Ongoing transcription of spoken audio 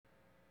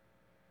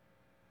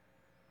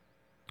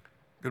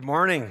Good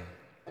morning.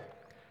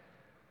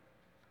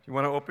 You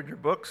want to open your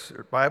books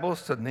or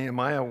Bibles to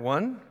Nehemiah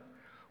 1?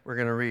 We're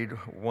going to read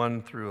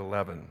 1 through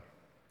 11.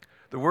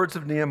 The words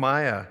of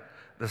Nehemiah,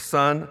 the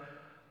son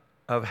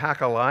of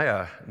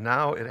Hakaliah.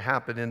 Now it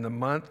happened in the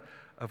month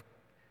of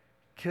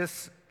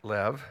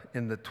Kislev,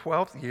 in the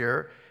 12th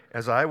year,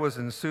 as I was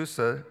in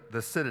Susa,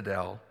 the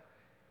citadel,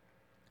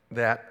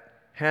 that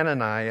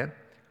Hananiah,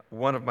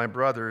 one of my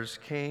brothers,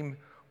 came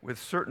with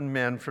certain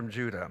men from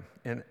Judah,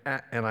 and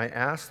I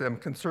asked them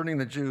concerning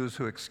the Jews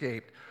who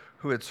escaped,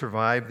 who had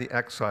survived the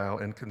exile,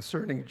 and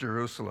concerning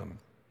Jerusalem.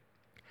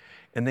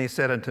 And they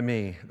said unto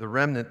me, the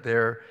remnant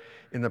there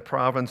in the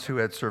province who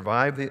had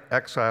survived the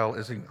exile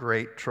is in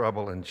great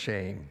trouble and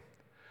shame.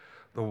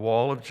 The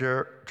wall of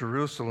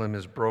Jerusalem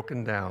is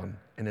broken down,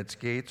 and its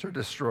gates are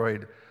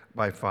destroyed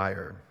by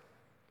fire.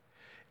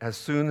 As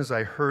soon as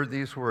I heard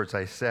these words,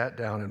 I sat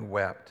down and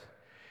wept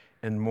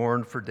and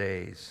mourned for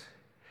days.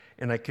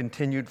 And I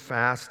continued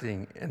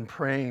fasting and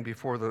praying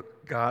before the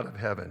God of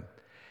heaven.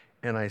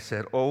 And I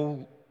said,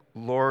 O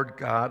Lord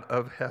God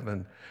of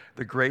heaven,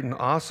 the great and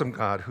awesome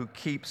God who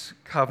keeps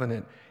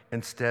covenant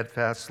and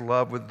steadfast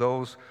love with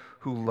those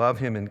who love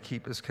him and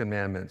keep his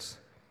commandments.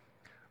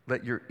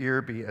 Let your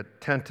ear be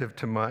attentive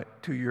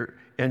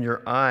and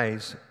your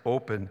eyes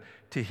open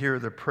to hear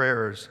the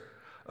prayers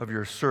of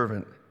your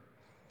servant,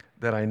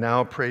 that I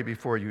now pray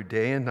before you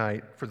day and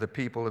night for the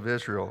people of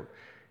Israel,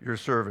 your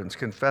servants,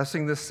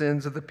 confessing the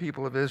sins of the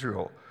people of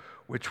Israel,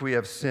 which we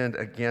have sinned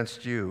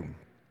against you.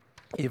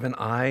 Even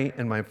I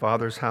and my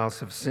father's house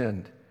have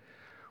sinned.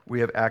 We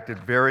have acted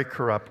very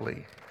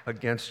corruptly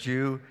against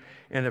you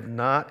and have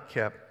not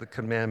kept the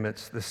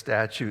commandments, the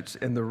statutes,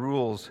 and the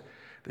rules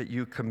that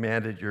you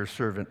commanded your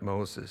servant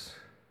Moses.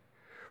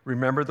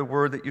 Remember the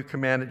word that you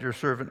commanded your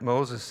servant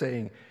Moses,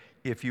 saying,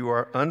 if you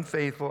are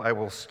unfaithful, I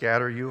will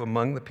scatter you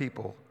among the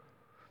peoples.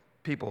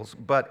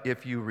 But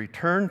if you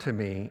return to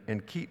me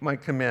and keep my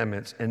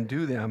commandments and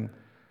do them,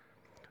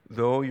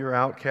 though your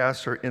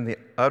outcasts are in the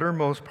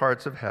uttermost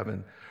parts of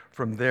heaven,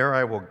 from there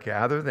I will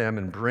gather them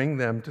and bring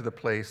them to the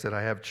place that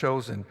I have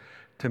chosen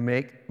to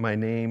make my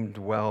name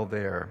dwell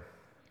there.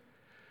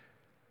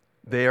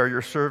 They are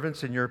your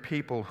servants and your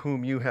people,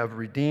 whom you have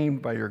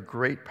redeemed by your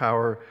great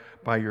power,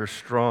 by your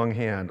strong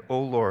hand. O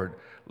Lord,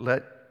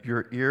 let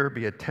your ear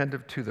be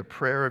attentive to the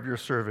prayer of your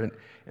servant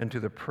and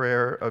to the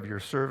prayer of your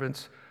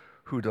servants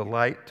who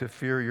delight to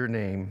fear your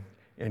name,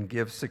 and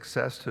give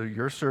success to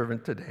your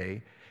servant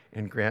today,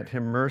 and grant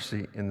him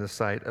mercy in the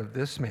sight of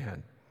this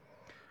man.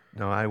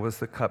 Now I was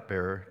the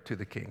cupbearer to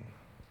the king.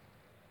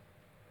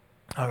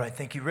 All right,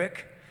 thank you,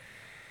 Rick.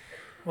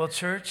 Well,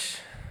 church,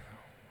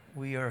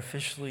 we are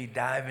officially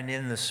diving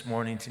in this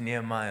morning to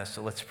Nehemiah,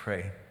 so let's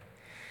pray.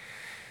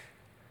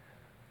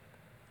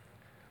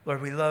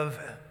 Lord, we love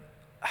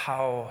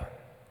how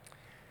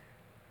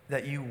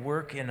that you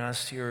work in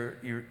us.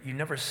 You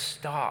never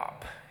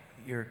stop.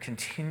 You're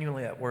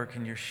continually at work,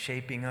 and you're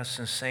shaping us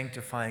and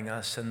sanctifying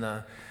us. And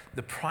the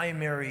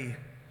primary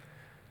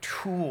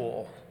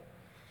tool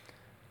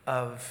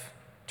of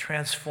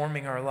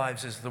transforming our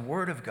lives is the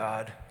Word of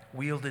God,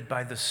 wielded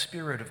by the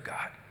Spirit of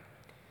God,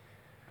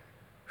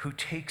 who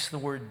takes the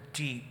Word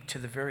deep to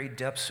the very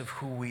depths of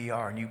who we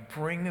are. And you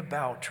bring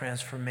about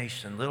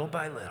transformation little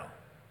by little.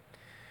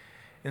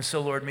 And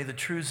so, Lord, may the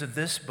truths of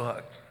this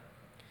book,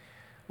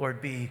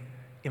 Lord, be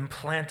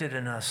implanted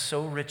in us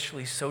so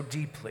richly, so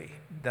deeply,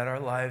 that our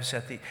lives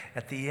at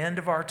the end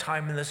of our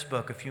time in this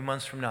book, a few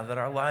months from now, that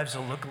our lives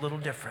will look a little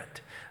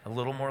different, a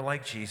little more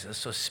like Jesus.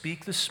 So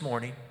speak this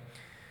morning.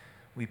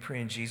 We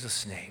pray in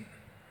Jesus' name.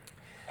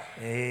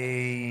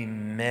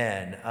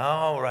 Amen.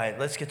 All right,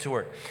 let's get to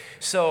work.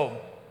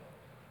 So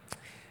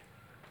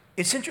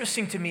it's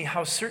interesting to me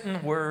how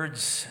certain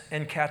words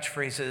and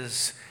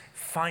catchphrases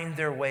find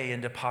their way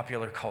into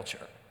popular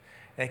culture.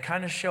 They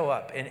kind of show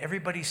up, and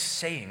everybody's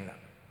saying them.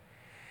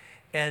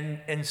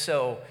 And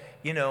so,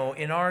 in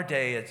our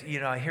day,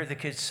 I hear the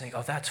kids saying,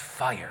 oh, that's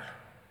fire.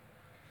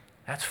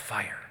 That's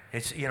fire.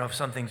 It's, if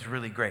something's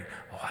really great,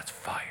 oh, that's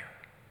fire.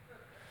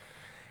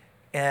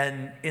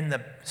 And in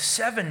the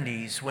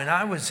 70s, when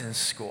I was in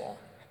school,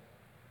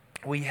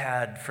 we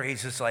had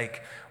phrases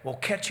like, we'll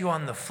catch you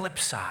on the flip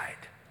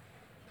side.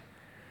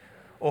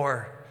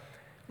 Or,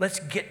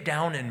 let's get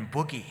down and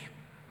boogie.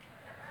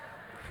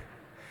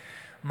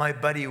 My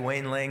buddy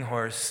Wayne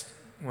Langhorst,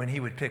 when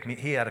he would pick me,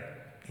 he had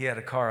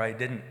a car, I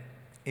didn't.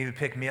 He would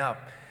pick me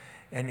up.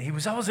 And he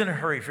was always in a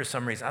hurry for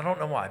some reason. I don't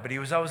know why, but he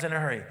was always in a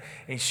hurry. And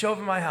he'd show up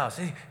at my house.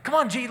 And come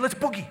on, G, let's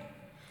boogie.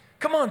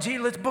 Come on, G,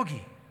 let's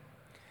boogie.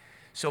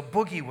 So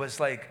boogie was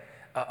like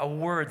a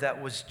word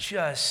that was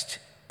just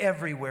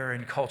everywhere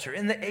in culture.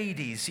 In the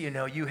 80s,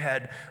 you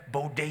had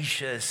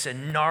bodacious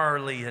and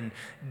gnarly and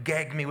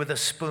gag me with a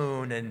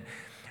spoon.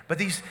 But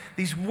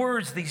these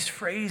words, these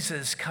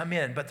phrases come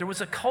in. But there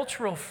was a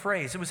cultural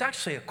phrase. It was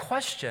actually a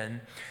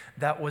question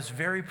that was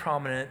very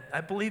prominent.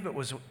 I believe it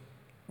was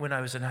when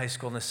I was in high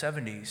school in the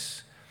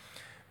 70s.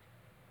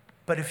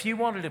 But if you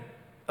wanted to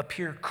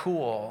appear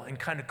cool and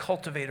kind of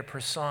cultivate a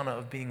persona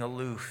of being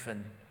aloof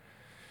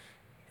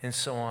and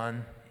so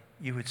on,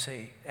 you would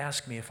say,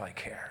 ask me if I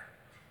care.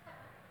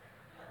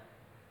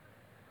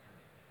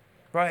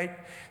 right?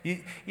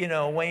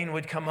 Wayne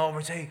would come over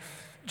and say,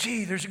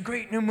 gee, there's a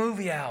great new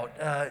movie out,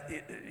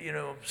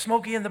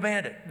 Smokey and the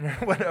Bandit,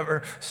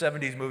 whatever,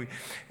 70s movie.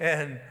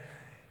 And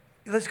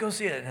let's go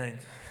see it.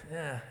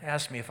 And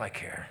ask me if I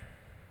care.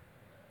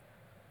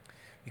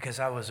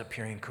 Because I was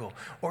appearing cool.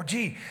 Or,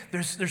 gee,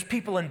 there's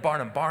people in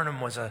Barnum. Barnum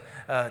was a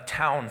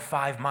town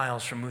 5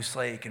 miles from Moose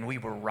Lake, and we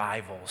were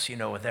rivals,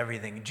 with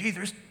everything. Gee,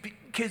 there's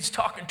kids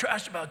talking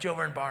trash about you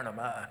over in Barnum.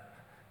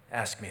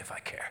 Ask me if I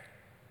care.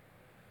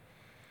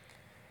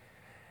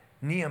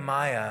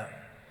 Nehemiah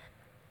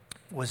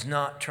was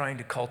not trying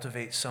to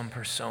cultivate some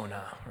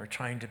persona or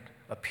trying to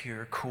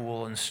appear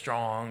cool and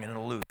strong and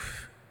aloof.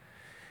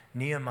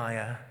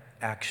 Nehemiah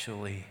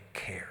actually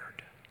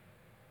cared.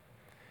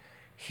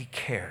 He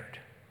cared.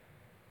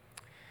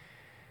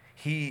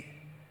 He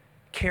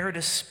cared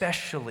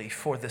especially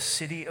for the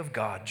city of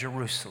God,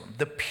 Jerusalem,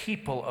 the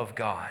people of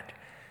God,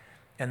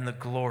 and the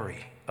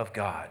glory of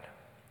God.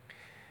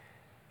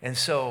 And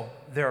so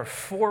there are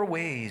 4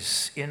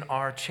 ways in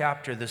our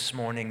chapter this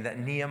morning that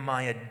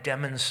Nehemiah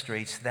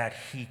demonstrates that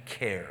he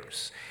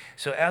cares.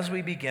 So as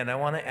we begin, I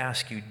want to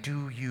ask you,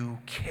 do you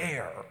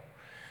care?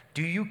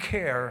 Do you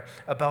care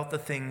about the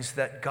things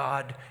that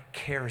God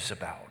cares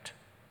about?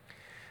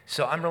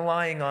 So I'm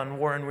relying on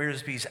Warren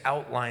Wiersbe's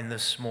outline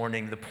this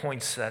morning. The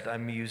points that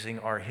I'm using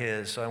are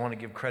his. So I want to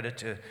give credit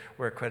to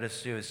where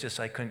credit's due. It's just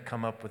I couldn't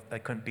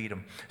beat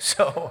him.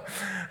 So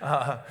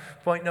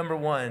point number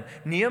 1,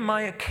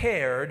 Nehemiah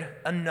cared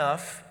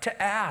enough to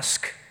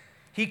ask.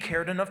 He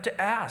cared enough to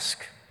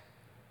ask.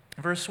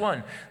 Verse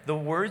 1, the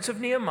words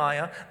of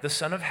Nehemiah, the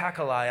son of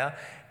Hakaliah,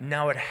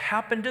 now it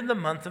happened in the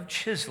month of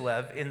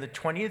Chislev in the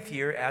 20th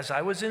year as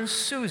I was in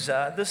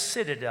Susa, the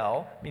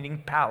citadel,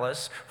 meaning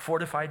palace,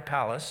 fortified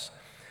palace,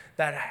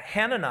 that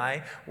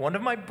Hanani, one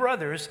of my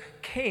brothers,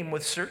 came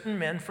with certain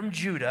men from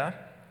Judah,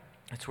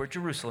 that's where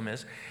Jerusalem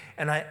is,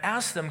 and I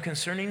asked them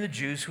concerning the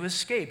Jews who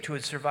escaped, who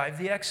had survived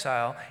the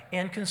exile,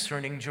 and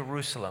concerning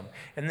Jerusalem.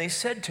 And they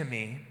said to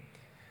me,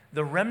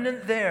 the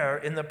remnant there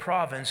in the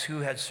province who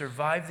had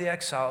survived the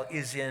exile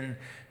is in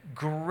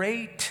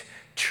great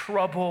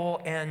trouble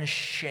and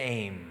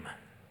shame.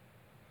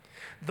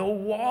 The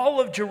wall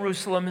of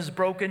Jerusalem is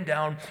broken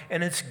down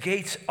and its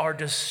gates are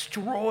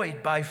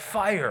destroyed by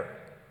fire.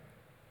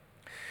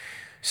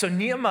 So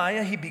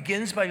Nehemiah, he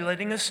begins by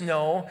letting us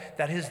know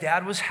that his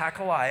dad was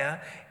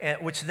Hakaliah,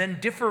 which then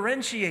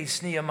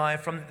differentiates Nehemiah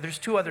from, there's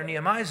 2 other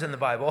Nehemiahs in the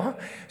Bible.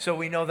 So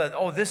we know that,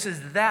 this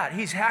is that.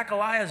 He's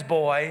Hakaliah's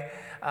boy.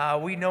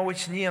 We know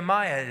which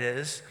Nehemiah it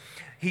is.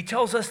 He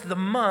tells us the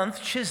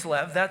month,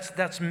 Chislev,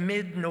 that's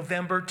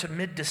mid-November to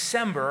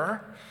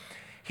mid-December.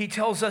 He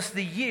tells us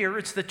the year,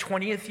 it's the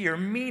 20th year,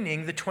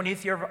 meaning the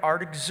 20th year of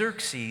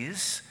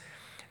Artaxerxes,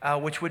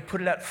 which would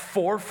put it at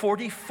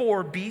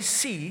 444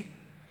 BC.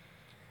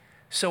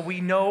 So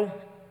we know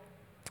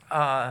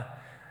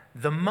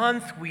the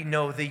month, we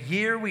know the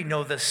year, we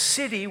know the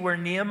city where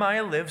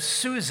Nehemiah lived,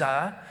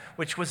 Susa,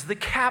 which was the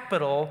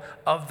capital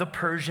of the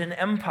Persian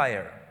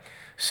Empire.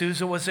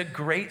 Susa was a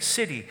great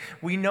city.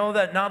 We know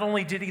that not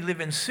only did he live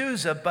in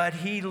Susa, but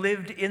he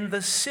lived in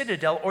the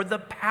citadel or the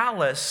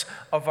palace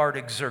of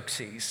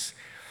Artaxerxes,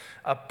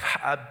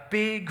 a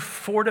big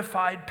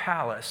fortified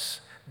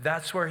palace.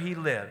 That's where he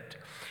lived.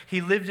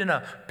 He lived in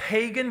a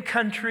pagan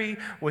country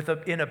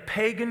in a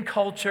pagan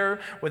culture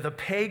with a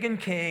pagan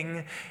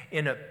king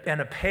and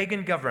a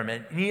pagan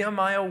government.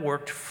 Nehemiah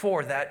worked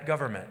for that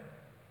government.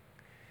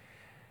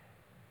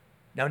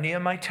 Now,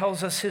 Nehemiah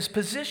tells us his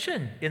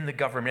position in the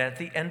government. At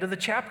the end of the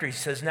chapter, he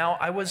says, now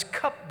I was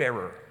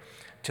cupbearer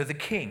to the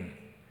king.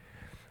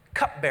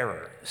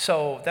 Cupbearer.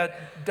 So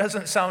that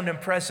doesn't sound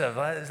impressive.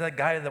 It's that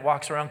guy that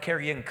walks around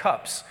carrying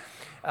cups.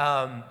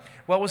 Well,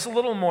 it was a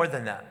little more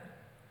than that.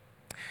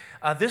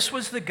 This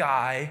was the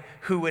guy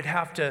who would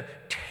have to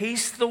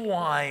taste the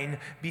wine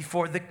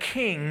before the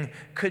king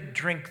could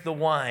drink the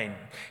wine.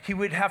 He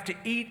would have to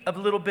eat a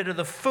little bit of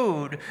the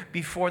food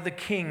before the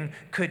king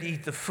could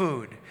eat the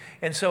food.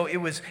 And so it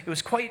was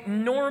quite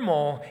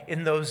normal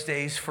in those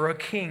days for a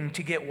king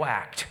to get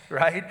whacked,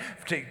 right?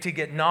 To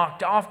get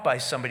knocked off by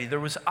somebody. There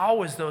was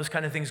always those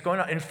kind of things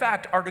going on. In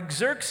fact,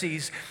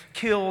 Artaxerxes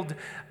killed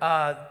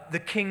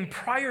the king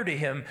prior to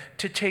him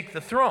to take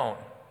the throne.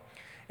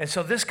 And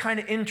so this kind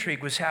of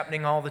intrigue was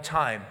happening all the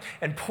time.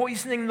 And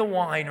poisoning the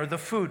wine or the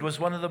food was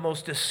one of the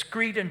most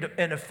discreet and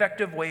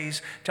effective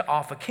ways to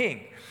off a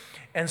king.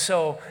 And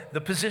so the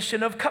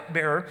position of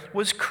cupbearer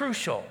was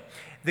crucial.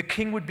 The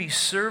king would be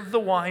served the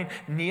wine.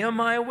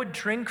 Nehemiah would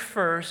drink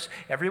first.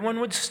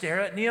 Everyone would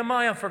stare at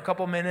Nehemiah for a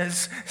couple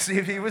minutes, see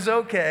if he was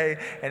okay.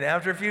 And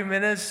after a few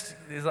minutes,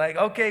 he's like,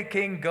 okay,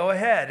 king, go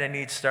ahead. And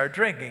he'd start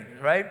drinking,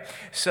 right?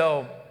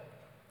 So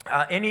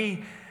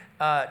any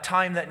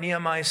time that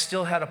Nehemiah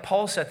still had a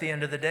pulse at the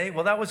end of the day,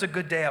 well, that was a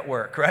good day at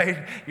work,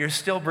 right? You're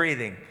still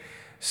breathing.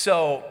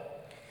 So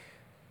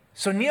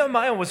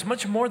Nehemiah was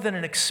much more than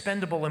an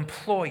expendable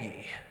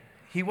employee.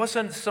 He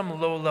wasn't some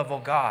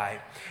low-level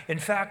guy. In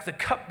fact, the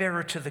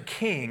cupbearer to the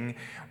king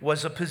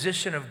was a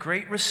position of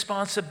great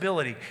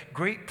responsibility,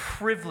 great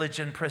privilege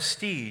and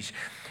prestige.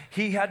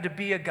 He had to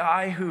be a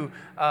guy who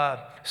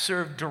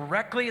served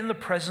directly in the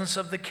presence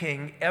of the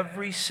king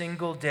every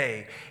single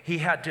day. He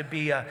had to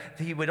be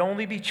he would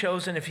only be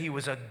chosen if he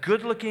was a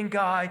good-looking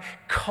guy,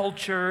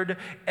 cultured,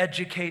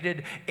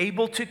 educated,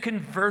 able to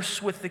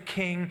converse with the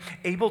king,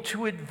 able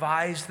to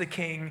advise the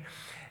king.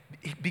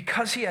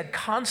 Because he had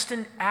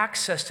constant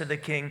access to the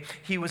king,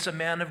 he was a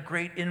man of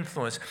great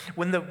influence.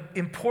 When the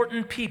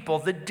important people,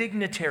 the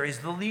dignitaries,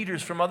 the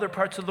leaders from other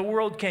parts of the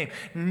world came,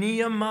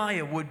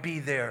 Nehemiah would be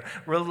there,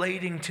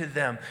 relating to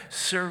them,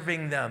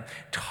 serving them,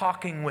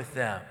 talking with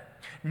them.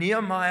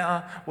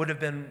 Nehemiah would have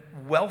been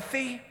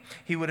wealthy.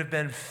 He would have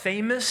been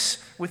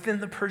famous within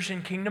the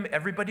Persian kingdom.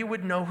 Everybody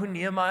would know who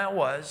Nehemiah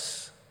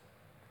was.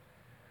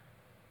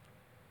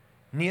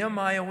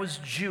 Nehemiah was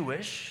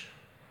Jewish,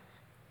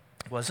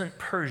 wasn't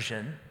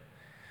Persian,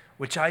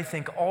 which I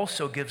think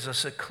also gives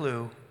us a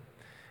clue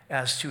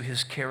as to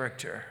his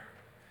character.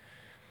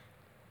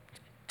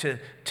 To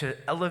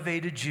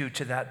elevate a Jew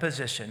to that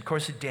position. Of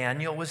course,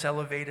 Daniel was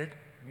elevated.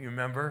 You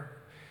remember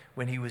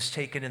when he was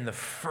taken in the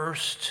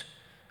first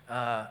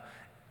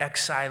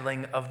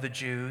exiling of the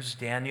Jews.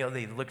 Daniel,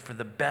 they looked for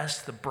the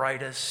best, the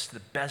brightest,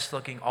 the best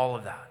looking, all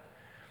of that.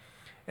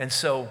 And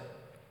so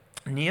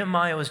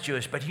Nehemiah was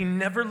Jewish, but he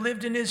never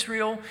lived in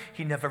Israel.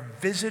 He never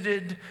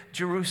visited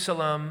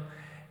Jerusalem.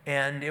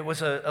 And it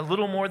was a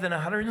little more than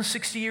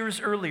 160 years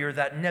earlier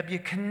that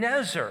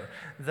Nebuchadnezzar,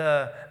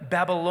 the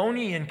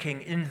Babylonian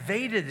king,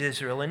 invaded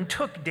Israel and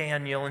took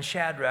Daniel and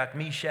Shadrach,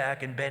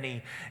 Meshach, and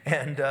Benny,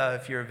 and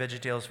if you're a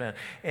VeggieTales fan,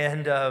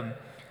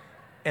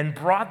 and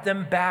brought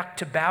them back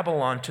to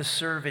Babylon to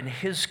serve in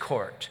his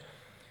court.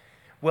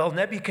 Well,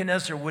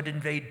 Nebuchadnezzar would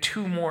invade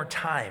 2 more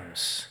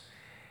times.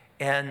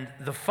 And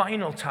the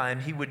final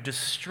time, he would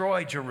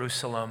destroy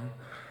Jerusalem,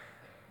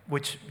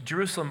 which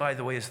Jerusalem, by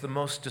the way, is the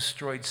most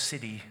destroyed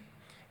city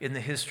in the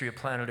history of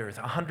planet Earth.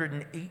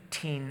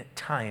 118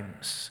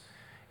 times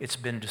it's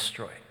been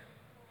destroyed.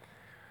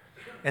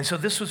 And so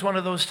this was one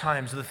of those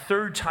times, the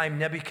 3rd time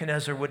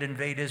Nebuchadnezzar would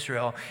invade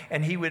Israel,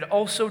 and he would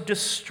also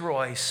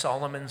destroy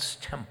Solomon's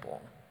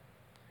temple.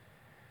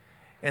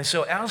 And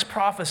so, as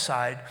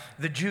prophesied,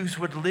 the Jews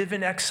would live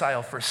in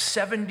exile for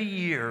 70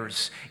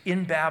 years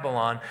in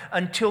Babylon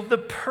until the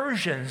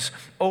Persians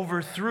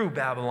overthrew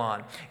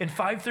Babylon. In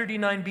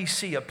 539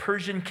 BC, a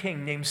Persian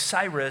king named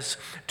Cyrus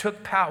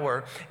took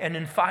power, and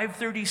in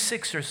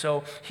 536 or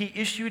so, he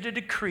issued a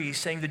decree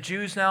saying the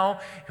Jews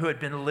now, who had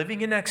been living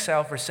in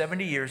exile for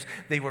 70 years,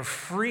 they were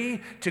free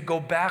to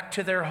go back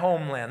to their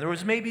homeland. There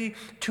was maybe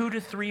 2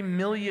 to 3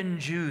 million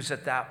Jews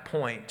at that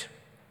point.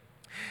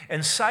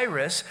 And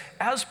Cyrus,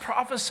 as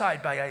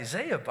prophesied by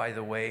Isaiah, by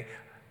the way,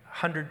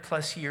 100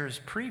 plus years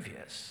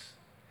previous,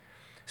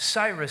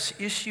 Cyrus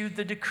issued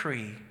the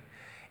decree,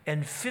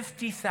 and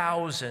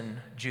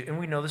 50,000 Jews, and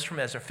we know this from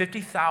Ezra,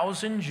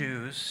 50,000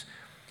 Jews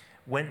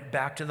went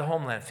back to the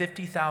homeland,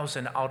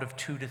 50,000 out of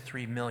 2 to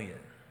 3 million.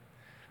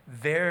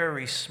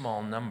 Very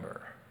small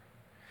number.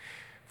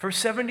 For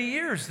 70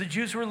 years, the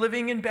Jews were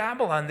living in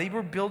Babylon. They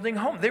were building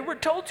homes. They were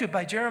told to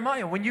by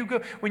Jeremiah, when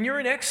you're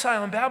in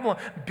exile in Babylon,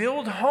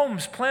 build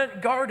homes, plant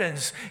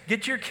gardens,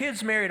 get your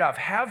kids married off,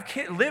 have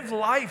kids, live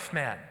life,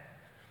 man.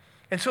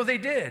 And so they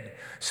did.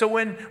 So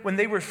when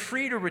they were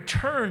free to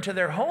return to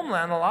their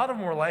homeland, a lot of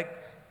them were like,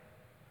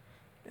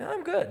 yeah,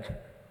 I'm good.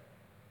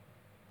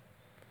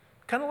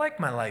 Kind of like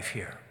my life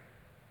here.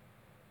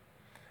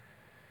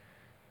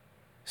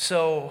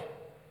 So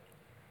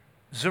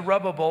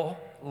Zerubbabel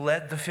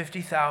led the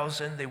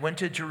 50,000. They went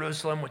to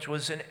Jerusalem, which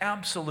was an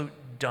absolute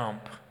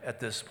dump at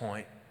this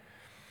point.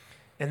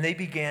 And they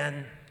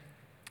began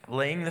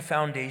laying the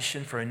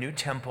foundation for a new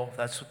temple.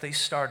 That's what they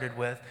started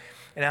with.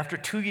 And after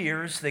 2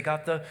 years, they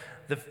got the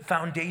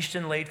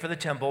foundation laid for the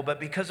temple. But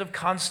because of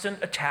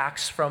constant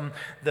attacks from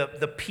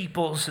the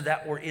peoples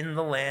that were in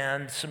the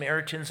land,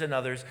 Samaritans and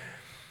others,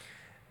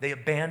 they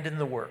abandoned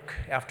the work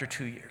after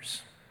 2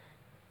 years.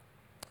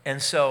 And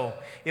so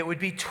it would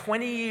be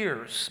 20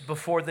 years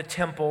before the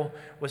temple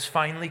was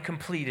finally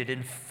completed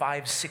in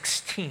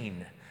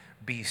 516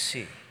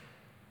 BC.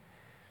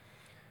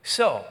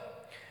 So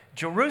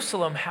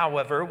Jerusalem,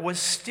 however, was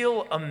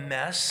still a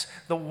mess.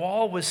 The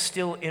wall was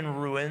still in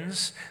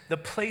ruins. The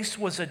place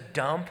was a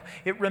dump.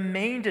 It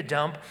remained a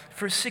dump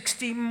for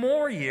 60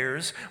 more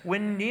years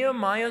when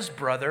Nehemiah's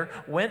brother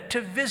went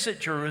to visit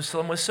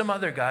Jerusalem with some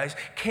other guys,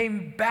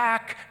 came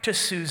back to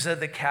Susa,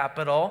 the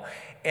capital,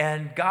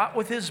 and got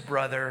with his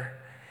brother,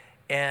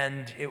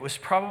 and it was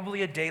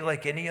probably a day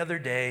like any other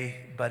day,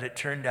 but it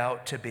turned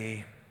out to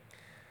be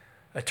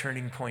a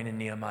turning point in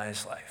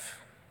Nehemiah's life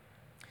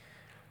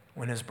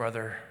when his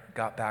brother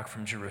got back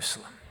from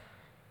Jerusalem.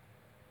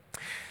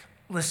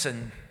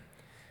 Listen,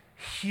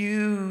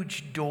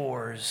 huge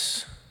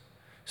doors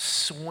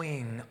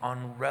swing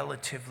on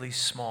relatively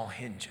small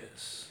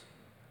hinges.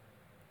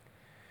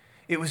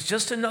 It was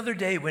just another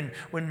day when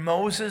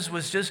Moses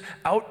was just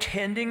out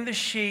tending the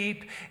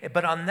sheep,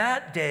 but on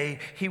that day,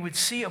 he would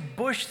see a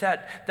bush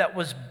that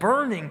was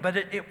burning, but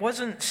it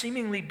wasn't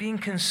seemingly being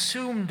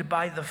consumed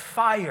by the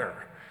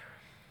fire.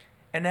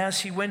 And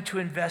as he went to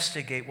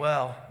investigate,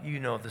 well, you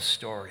know the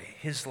story.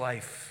 His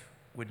life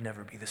would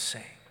never be the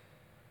same.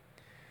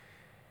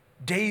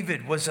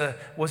 David was a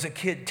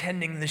kid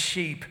tending the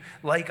sheep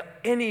like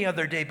any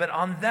other day, but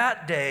on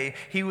that day,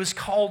 he was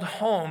called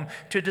home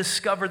to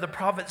discover the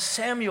prophet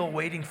Samuel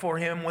waiting for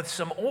him with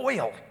some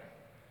oil.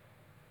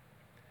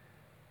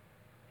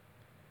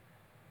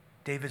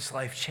 David's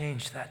life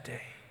changed that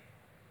day.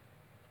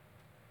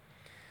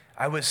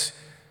 I was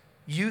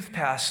youth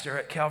pastor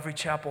at Calvary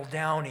Chapel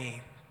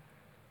Downey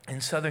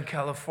in Southern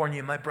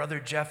California. My brother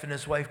Jeff and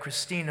his wife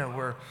Christina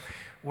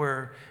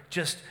were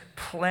just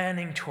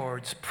planning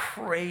towards,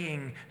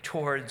 praying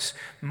towards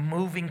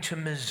moving to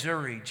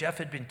Missouri. Jeff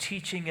had been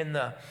teaching in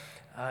the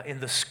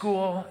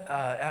school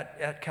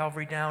at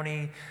Calvary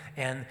Downey,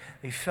 and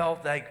they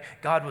felt like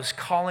God was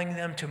calling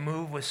them to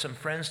move with some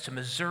friends to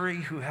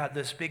Missouri who had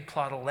this big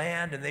plot of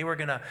land, and they were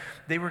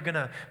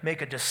gonna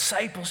make a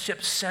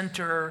discipleship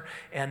center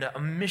and a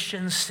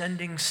mission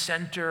sending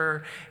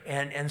center,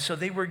 and so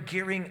they were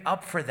gearing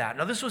up for that.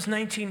 Now this was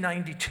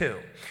 1992.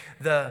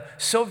 The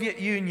Soviet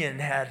Union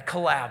had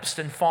collapsed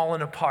and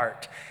fallen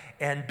apart.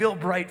 And Bill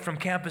Bright from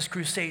Campus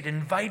Crusade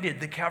invited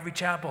the Calvary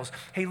Chapels,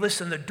 hey,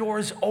 listen, the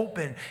door's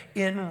open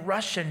in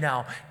Russia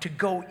now to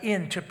go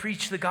in to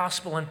preach the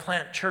gospel and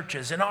plant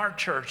churches. And our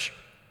church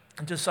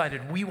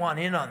decided we want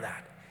in on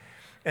that.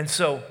 And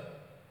so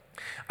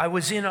I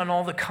was in on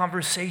all the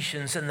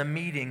conversations and the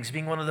meetings,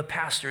 being one of the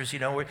pastors,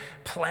 we're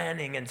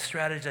planning and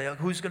strategizing, like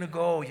who's going to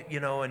go,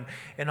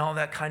 and all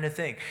that kind of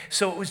thing.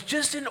 So it was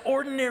just an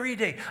ordinary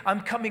day.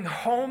 I'm coming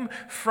home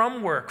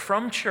from work,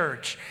 from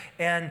church,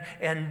 and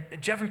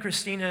Jeff and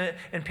Christina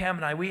and Pam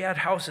and I, we had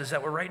houses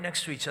that were right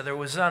next to each other. It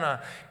was on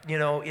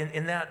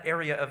in that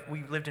area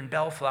we lived in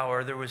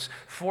Bellflower, there was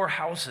 4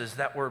 houses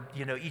that were,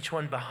 each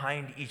one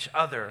behind each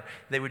other.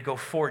 They would go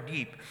 4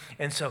 deep.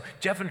 And so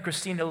Jeff and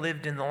Christina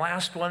lived in the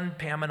last one,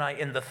 Pam and I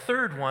in the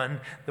third one,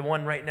 the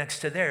one right next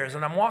to theirs.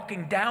 And I'm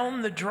walking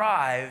down the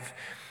drive,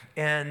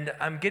 and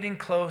I'm getting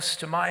close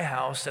to my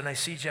house, and I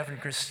see Jeff and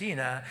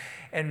Christina,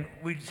 and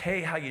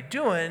hey, how you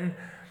doing?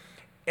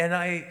 And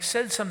I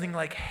said something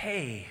like,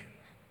 hey,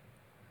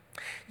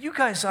 you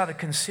guys ought to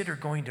consider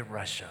going to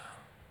Russia.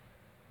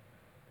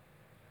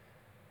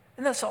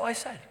 And that's all I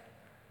said.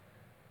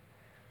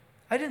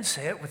 I didn't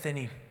say it with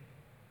any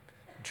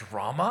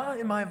drama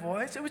in my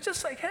voice. It was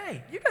just like,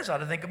 hey, you guys ought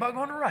to think about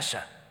going to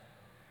Russia.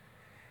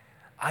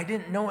 I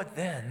didn't know it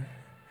then,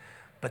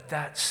 but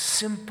that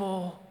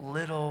simple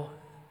little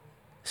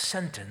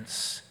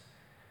sentence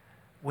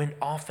went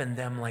off in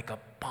them like a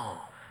bomb.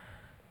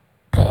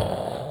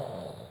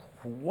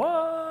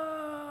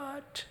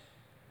 What?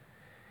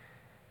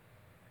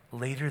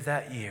 Later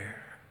that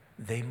year,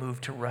 they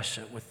moved to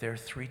Russia with their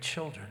 3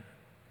 children,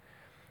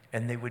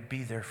 and they would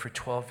be there for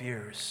 12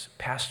 years,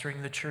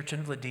 pastoring the church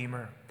in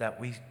Vladimir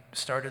that we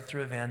started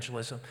through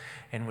evangelism,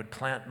 and would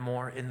plant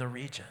more in the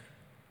region.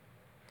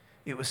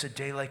 It was a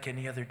day like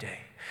any other day.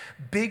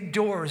 Big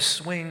doors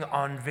swing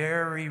on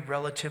very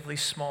relatively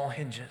small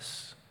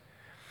hinges.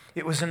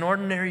 It was an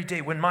ordinary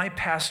day when my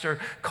pastor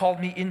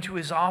called me into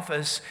his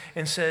office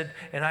and said,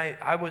 and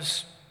I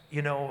was,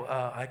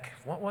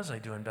 what was I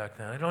doing back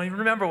then? I don't even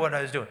remember what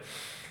I was doing.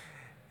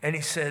 And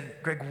he said,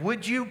 Greg,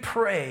 would you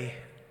pray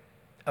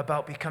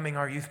about becoming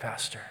our youth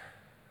pastor?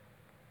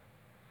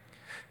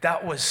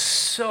 That was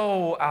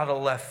so out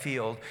of left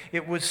field.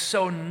 It was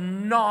so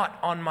not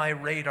on my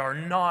radar,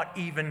 not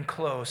even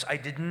close. I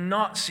did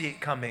not see it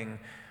coming,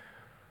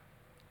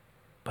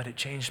 but it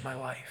changed my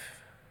life.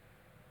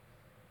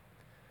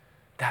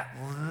 That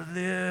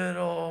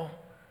little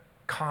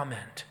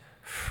comment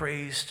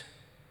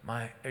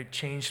it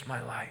changed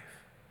my life.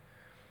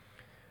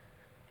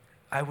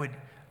 I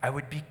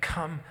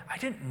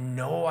didn't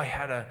know I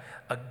had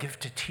a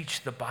gift to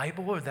teach the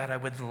Bible or that I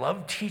would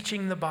love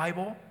teaching the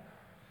Bible.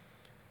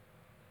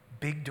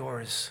 Big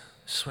doors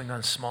swing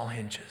on small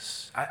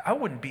hinges. I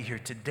wouldn't be here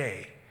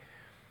today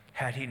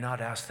had he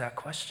not asked that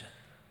question.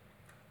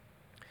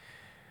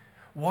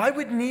 Why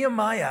would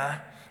Nehemiah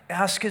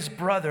ask his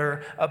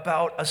brother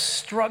about a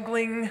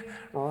struggling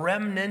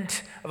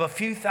remnant of a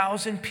few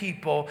thousand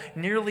people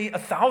nearly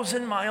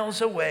 1,000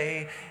 miles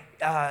away?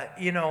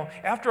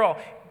 After all,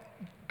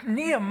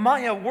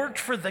 Nehemiah worked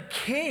for the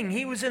king.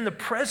 He was in the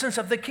presence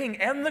of the king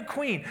and the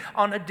queen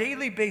on a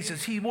daily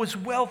basis. He was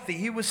wealthy.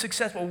 He was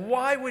successful.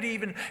 Why would he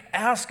even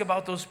ask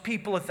about those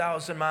people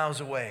 1,000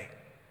 miles away?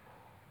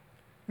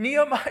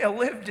 Nehemiah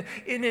lived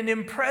in an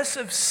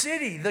impressive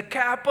city, the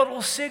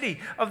capital city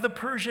of the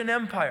Persian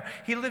Empire.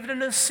 He lived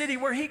in a city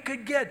where he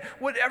could get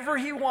whatever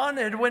he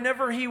wanted,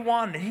 whenever he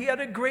wanted. He had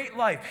a great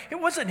life. It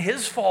wasn't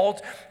his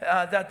fault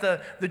that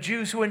the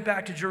Jews who went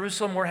back to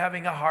Jerusalem were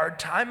having a hard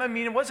time. I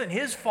mean, it wasn't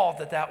his fault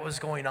that was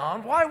going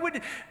on. Why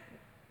would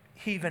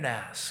he even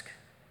ask?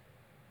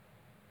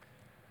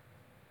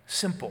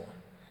 Simple.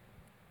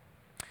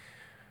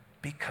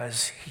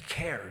 Because he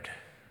cared.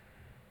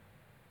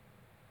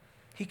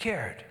 He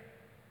cared.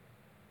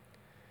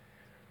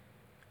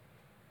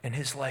 And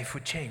his life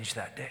would change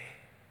that day.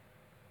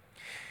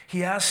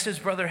 He asked his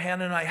brother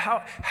Hananiah,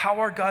 how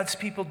are God's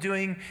people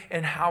doing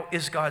and how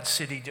is God's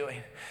city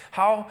doing?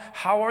 How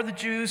are the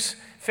Jews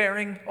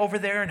faring over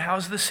there and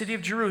how's the city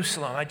of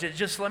Jerusalem?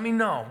 Just let me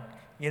know.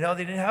 You know,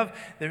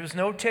 there was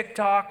no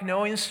TikTok, no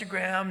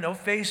Instagram, no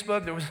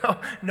Facebook. There was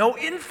no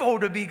info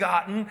to be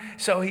gotten.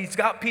 So he's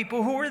got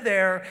people who are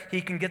there.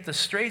 He can get the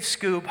straight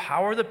scoop.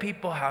 How are the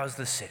people? How's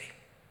the city?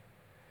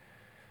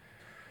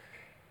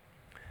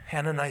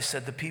 Hananiah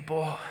said, the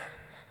people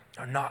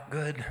are not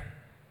good.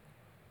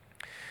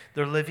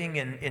 They're living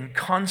in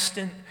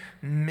constant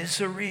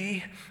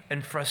misery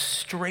and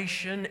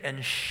frustration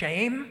and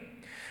shame.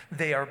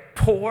 They are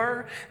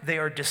poor. They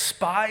are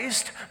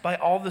despised by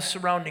all the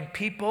surrounding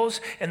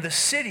peoples. And the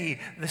city,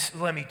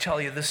 let me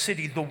tell you, the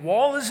city, the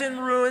wall is in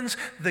ruins.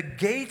 The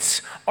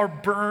gates are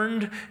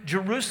burned.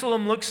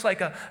 Jerusalem looks like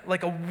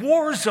a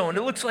war zone.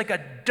 It looks like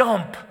a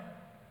dump.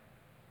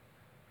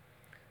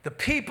 The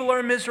people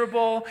are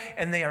miserable,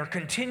 and they are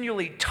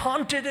continually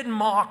taunted and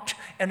mocked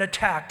and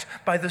attacked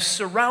by the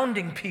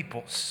surrounding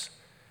peoples.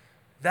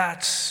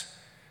 That's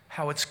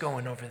how it's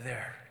going over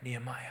there,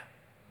 Nehemiah.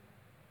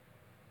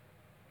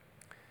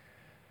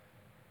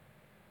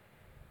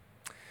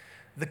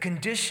 The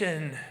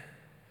condition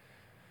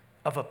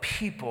of a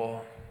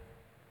people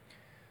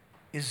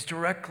is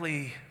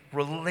directly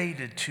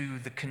related to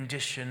the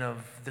condition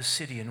of the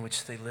city in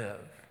which they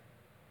live.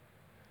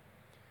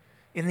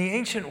 In the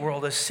ancient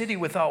world, a city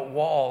without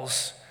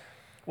walls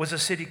was a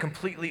city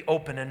completely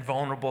open and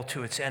vulnerable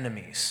to its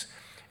enemies.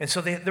 And so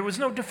there was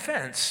no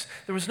defense.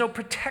 There was no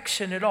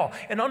protection at all.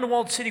 An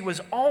unwalled city was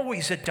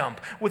always a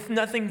dump with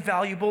nothing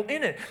valuable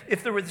in it.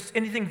 If there was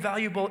anything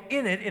valuable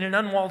in it, in an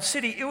unwalled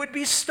city, it would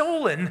be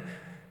stolen.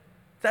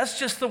 That's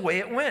just the way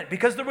it went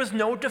because there was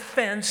no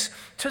defense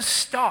to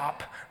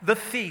stop the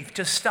thief,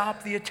 to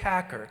stop the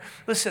attacker.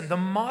 Listen, the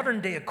modern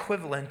day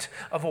equivalent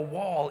of a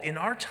wall in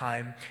our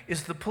time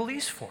is the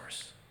police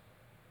force.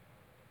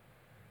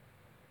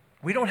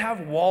 We don't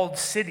have walled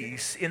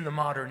cities in the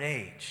modern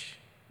age,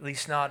 at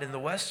least not in the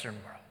Western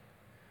world.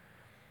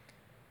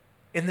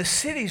 In the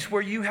cities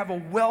where you have a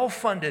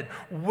well-funded,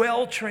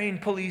 well-trained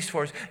police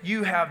force,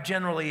 you have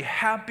generally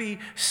happy,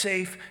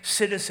 safe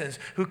citizens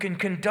who can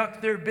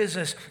conduct their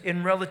business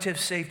in relative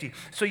safety.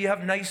 So you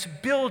have nice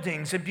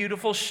buildings and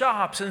beautiful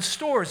shops and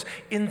stores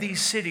in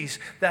these cities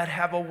that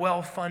have a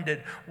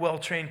well-funded,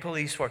 well-trained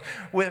police force.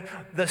 With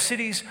the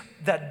cities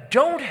that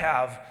don't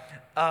have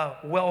a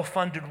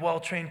well-funded,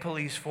 well-trained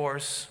police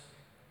force,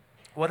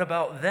 what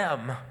about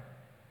them?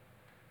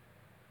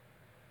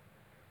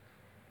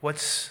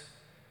 What's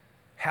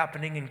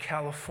happening in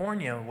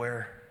California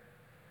where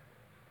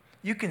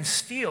you can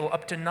steal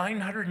up to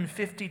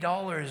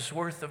 $950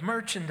 worth of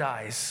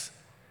merchandise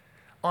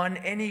on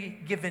any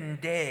given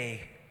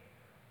day,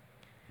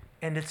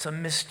 and it's a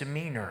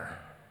misdemeanor.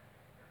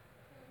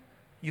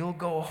 You'll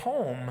go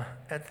home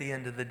at the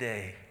end of the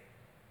day.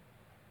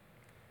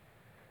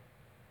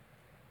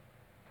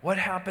 What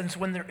happens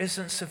when there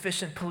isn't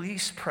sufficient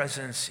police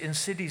presence in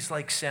cities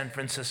like San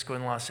Francisco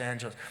and Los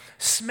Angeles?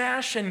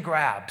 Smash and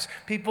grabs.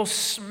 People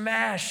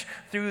smash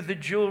through the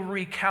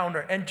jewelry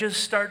counter and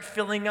just start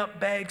filling up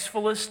bags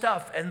full of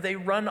stuff, and they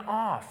run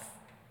off.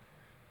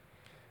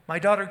 My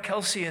daughter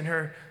Kelsey and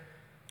her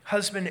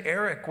husband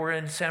Eric were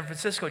in San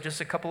Francisco just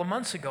a couple of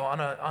months ago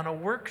on a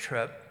work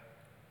trip,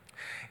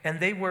 and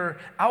they were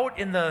out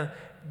in the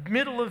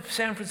middle of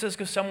San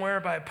Francisco somewhere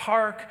by a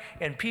park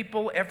and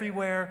people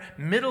everywhere,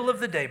 middle of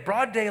the day,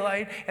 broad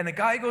daylight, and a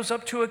guy goes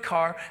up to a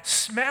car,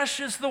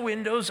 smashes the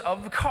windows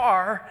of the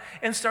car,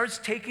 and starts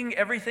taking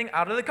everything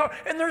out of the car.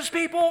 And there's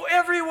people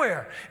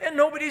everywhere, and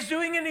nobody's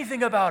doing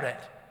anything about it.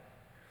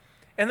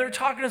 And they're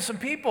talking to some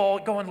people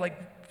going like,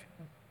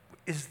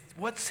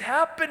 what's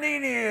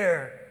happening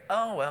here?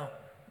 Oh, well,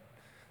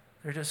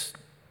 they're just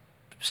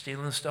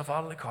stealing the stuff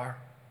out of the car.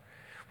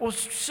 Well,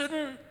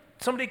 shouldn't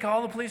somebody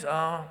call the police?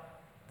 Oh,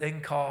 they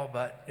can call,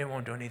 but it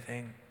won't do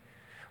anything.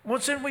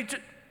 Well, shouldn't we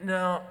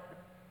no,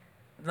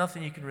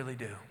 nothing you can really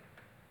do.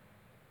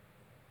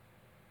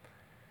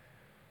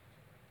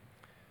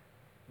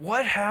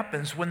 What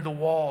happens when the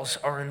walls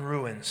are in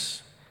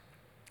ruins?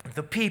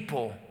 The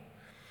people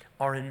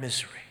are in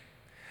misery.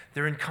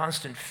 They're in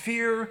constant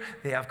fear.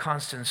 They have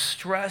constant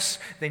stress.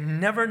 They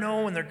never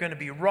know when they're going to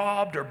be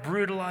robbed or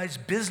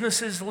brutalized.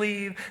 Businesses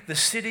leave. The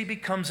city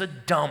becomes a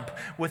dump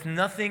with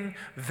nothing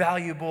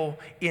valuable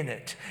in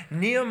it.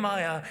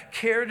 Nehemiah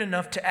cared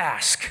enough to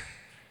ask.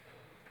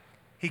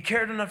 He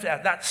cared enough to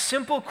ask. That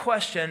simple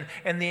question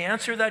and the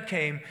answer that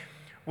came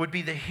would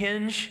be the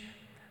hinge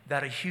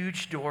that a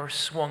huge door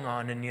swung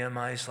on in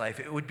Nehemiah's life.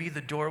 It would be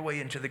the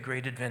doorway into the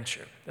great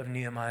adventure of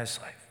Nehemiah's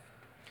life.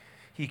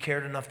 He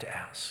cared enough to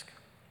ask.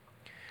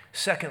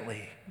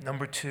 Secondly,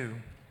 number 2,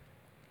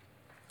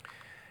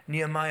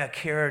 Nehemiah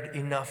cared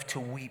enough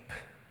to weep.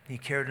 He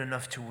cared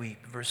enough to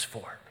weep. Verse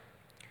 4.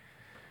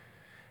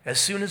 As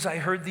soon as I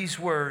heard these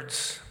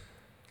words,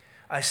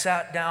 I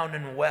sat down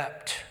and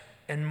wept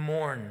and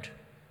mourned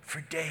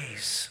for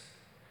days.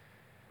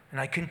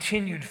 And I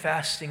continued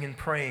fasting and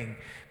praying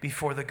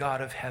before the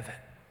God of heaven.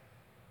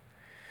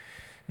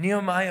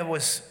 Nehemiah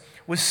was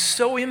was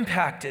so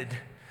impacted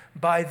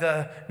by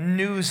the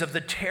news of the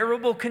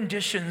terrible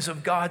conditions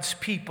of God's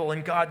people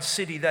and God's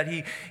city that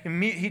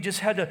he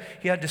just had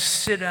to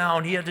sit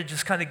down. He had to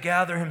just kind of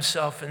gather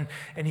himself,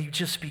 and he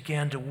just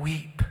began to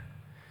weep.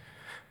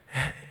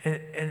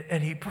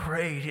 And he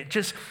prayed. It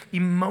just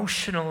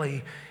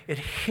emotionally, it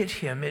hit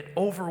him. It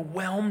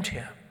overwhelmed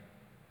him.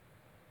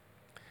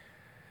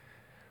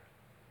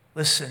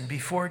 Listen,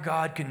 before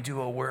God can do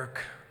a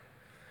work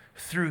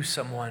through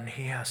someone,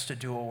 he has to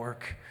do a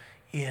work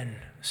in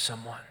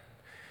someone.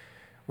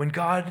 When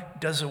God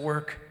does a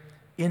work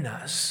in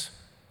us,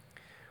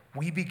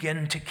 we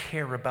begin to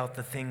care about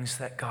the things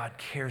that God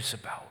cares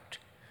about.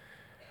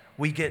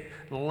 We get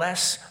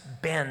less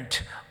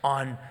bent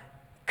on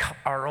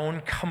our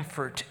own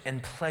comfort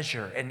and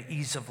pleasure and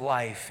ease of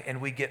life, and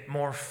we get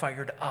more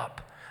fired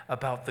up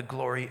about the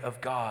glory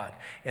of God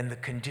and the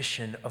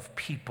condition of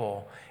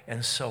people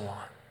and so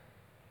on.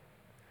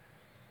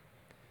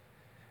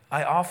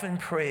 I often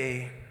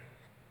pray.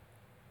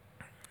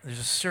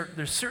 There's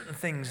certain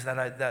things that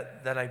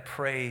I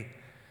pray.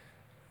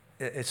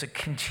 It's a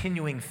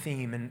continuing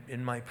theme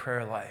in my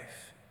prayer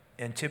life,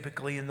 and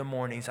typically in the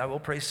mornings I will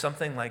pray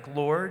something like,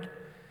 "Lord,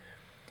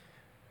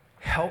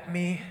 help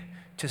me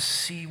to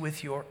see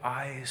with your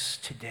eyes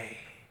today.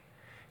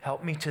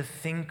 Help me to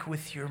think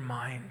with your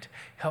mind.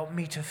 Help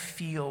me to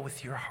feel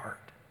with your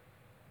heart."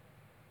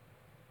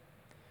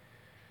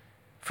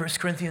 1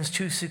 Corinthians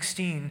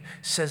 2:16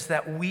 says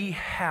that we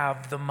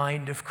have the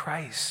mind of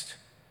Christ.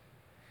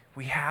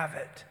 We have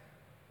it.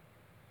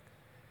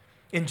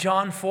 In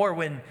John 4,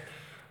 when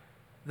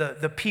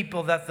the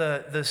people that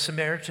the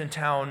Samaritan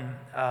town,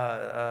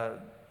 the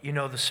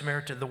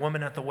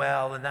woman at the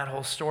well and that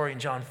whole story in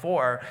John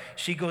 4,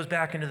 she goes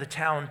back into the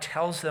town,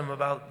 tells them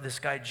about this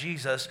guy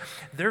Jesus.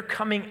 They're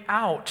coming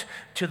out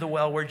to the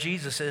well where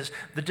Jesus is.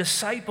 The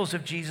disciples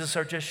of Jesus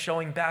are just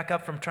showing back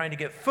up from trying to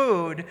get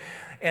food,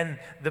 and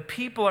the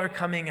people are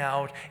coming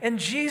out. And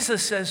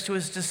Jesus says to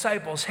his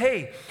disciples,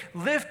 "Hey,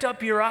 lift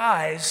up your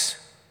eyes,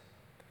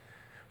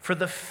 for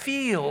the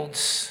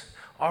fields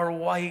are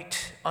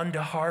white unto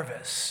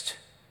harvest."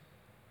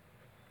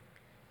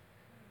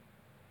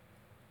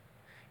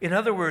 In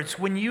other words,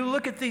 when you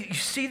look at you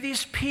see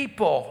these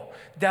people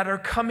that are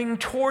coming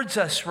towards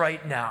us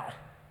right now.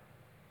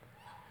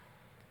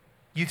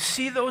 You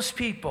see those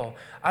people.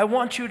 I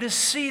want you to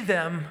see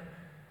them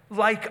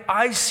like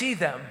I see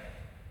them.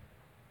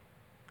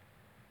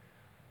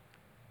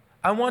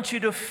 I want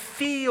you to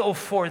feel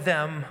for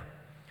them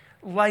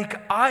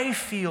like I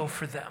feel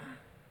for them.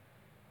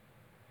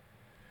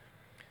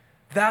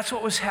 That's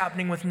what was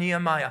happening with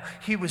Nehemiah.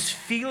 He was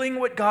feeling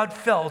what God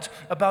felt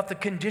about the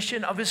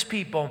condition of his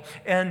people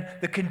and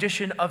the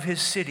condition of his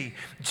city.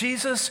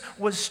 Jesus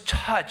was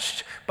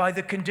touched by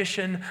the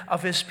condition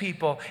of his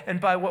people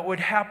and by what would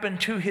happen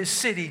to his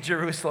city,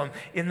 Jerusalem,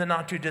 in the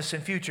not too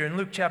distant future. In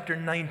Luke chapter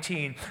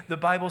 19, the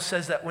Bible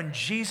says that when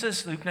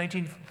Jesus, Luke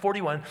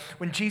 19:41,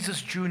 when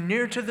Jesus drew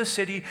near to the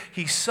city,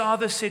 he saw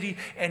the city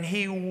and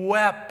he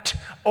wept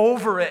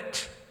over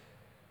it.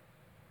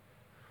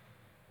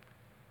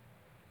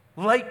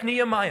 Like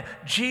Nehemiah,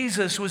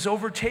 Jesus was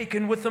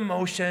overtaken with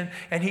emotion,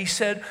 and he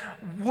said,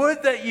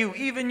 "Would that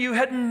you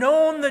had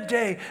known the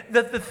day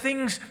that the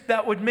things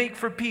that would make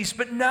for peace,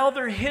 but now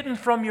they're hidden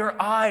from your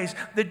eyes.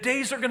 The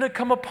days are going to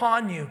come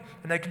upon you."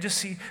 And I can just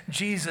see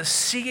Jesus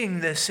seeing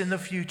this in the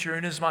future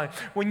in his mind.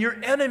 When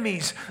your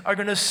enemies are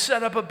going to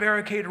set up a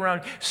barricade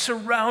around,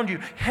 surround you,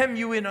 hem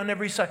you in on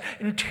every side,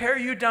 and tear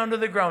you down to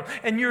the ground,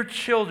 and your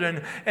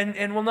children,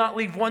 and will not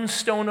leave one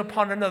stone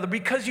upon another,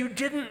 because you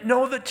didn't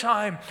know the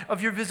time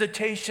of your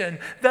visitation,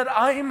 that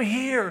I'm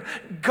here,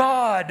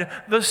 God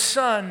the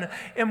Son,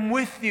 am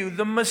with you,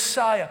 the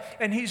Messiah.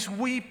 And he's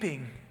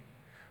weeping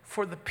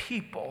for the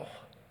people.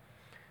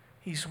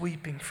 He's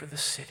weeping for the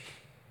city.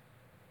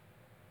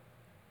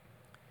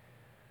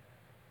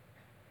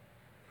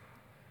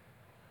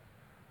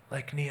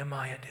 Like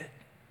Nehemiah did.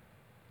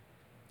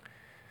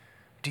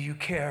 Do you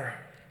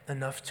care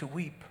enough to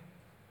weep?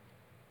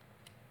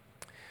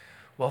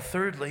 Well,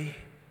 thirdly,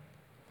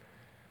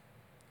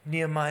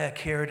 Nehemiah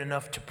cared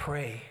enough to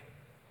pray.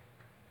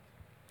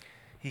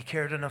 He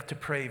cared enough to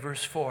pray.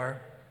 Verse 5.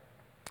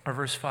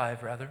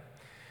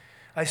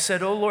 I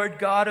said, "O Lord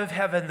God of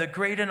heaven, the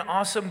great and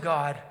awesome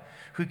God,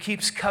 who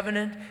keeps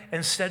covenant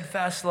and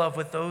steadfast love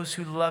with those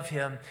who love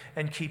him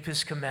and keep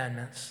his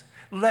commandments.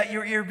 Let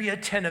your ear be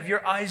attentive,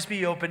 your eyes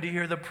be open to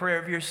hear the prayer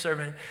of your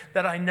servant,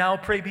 that I now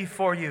pray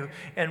before you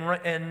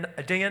and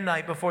day and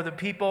night before the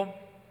people,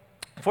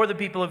 for the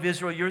people of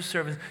Israel, your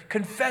servants,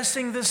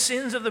 confessing the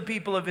sins of the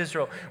people of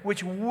Israel,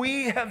 which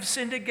we have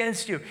sinned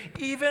against you.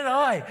 Even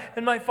I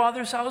and my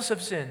father's house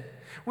have sinned.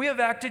 We have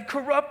acted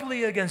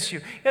corruptly against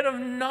you and have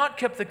not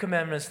kept the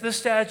commandments, the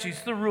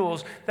statutes, the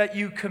rules that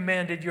you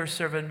commanded your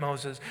servant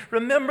Moses.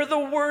 Remember the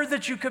word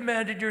that you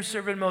commanded your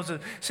servant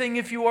Moses, saying,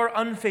 if you are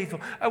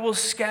unfaithful, I will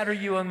scatter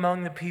you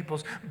among the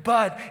peoples.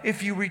 But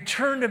if you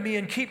return to me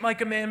and keep my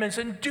commandments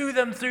and do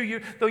them through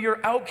you, though your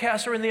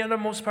outcasts are in the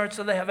uttermost parts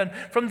of the heaven,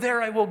 from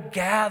there I will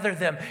gather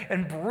them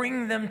and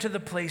bring them to the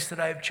place that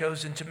I have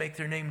chosen to make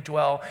their name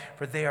dwell,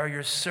 for they are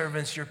your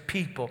servants, your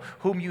people,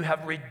 whom you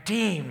have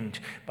redeemed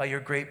by your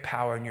great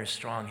power and your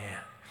strong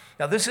hand.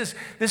 Now, this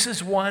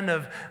is one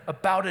of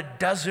about a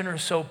dozen or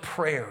so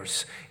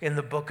prayers in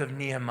the book of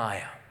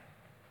Nehemiah.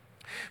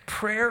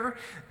 Prayer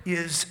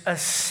is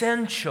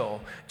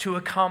essential to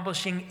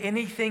accomplishing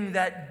anything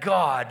that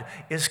God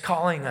is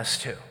calling us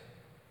to.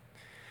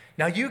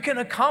 Now, you can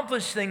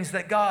accomplish things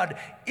that God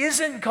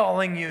isn't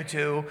calling you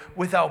to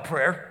without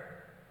prayer.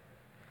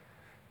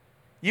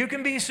 You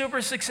can be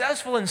super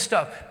successful in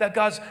stuff that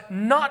God's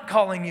not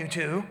calling you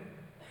to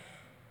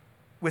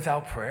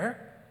without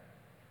prayer.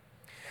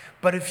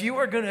 But if you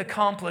are going to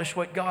accomplish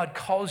what God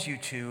calls you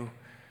to,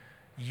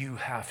 you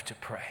have to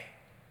pray.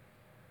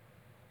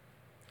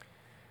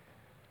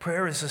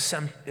 Prayer is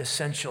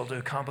essential to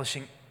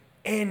accomplishing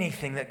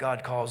anything that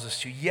God calls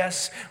us to.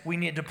 Yes, we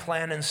need to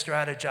plan and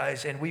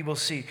strategize, and we will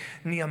see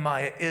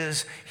Nehemiah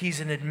he's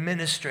an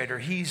administrator,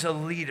 he's a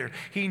leader.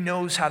 He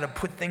knows how to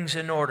put things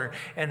in order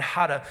and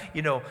how to,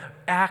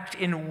 act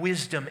in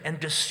wisdom and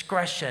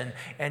discretion.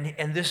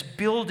 And this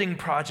building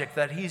project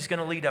that he's going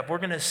to lead up, we're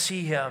going to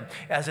see him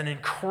as an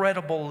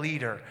incredible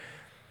leader.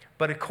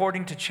 But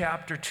according to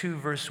chapter 2,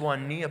 verse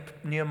 1,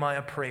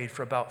 Nehemiah prayed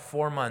for about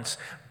 4 months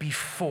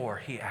before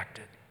he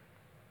acted.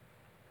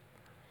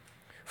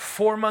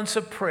 4 months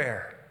of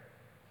prayer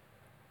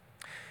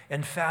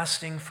and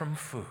fasting from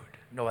food.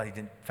 No, I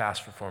didn't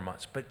fast for 4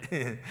 months, but,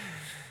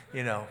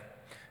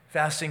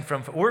 fasting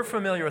from food. We're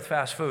familiar with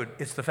fast food.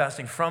 It's the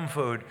fasting from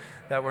food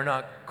that we're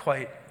not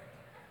quite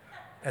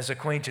as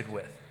acquainted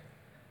with.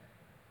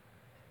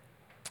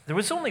 There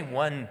was only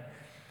one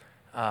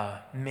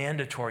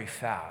mandatory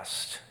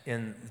fast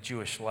in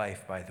Jewish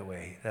life, by the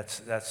way.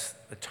 That's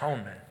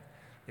atonement.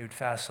 They would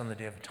fast on the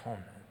Day of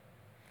Atonement.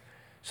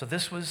 So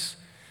this was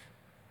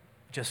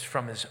just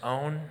from his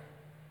own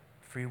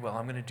free will.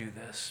 I'm going to do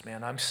this,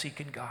 man. I'm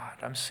seeking God.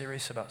 I'm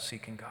serious about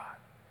seeking God,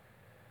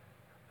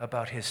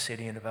 about his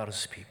city and about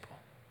his people.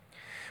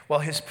 Well,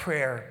 his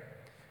prayer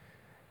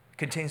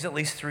contains at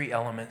least 3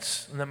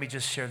 elements. Let me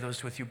just share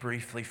those with you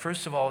briefly.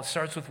 First of all, it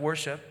starts with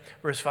worship.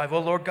 Verse 5, O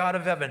Lord God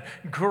of heaven,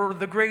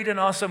 the great and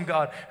awesome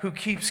God who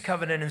keeps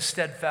covenant and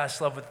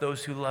steadfast love with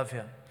those who love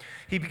him.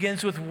 He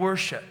begins with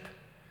worship,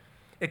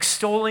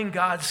 extolling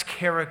God's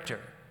character.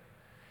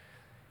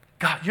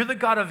 God, you're the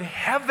God of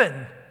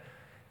heaven.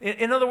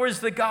 In other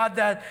words, the God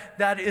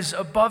that is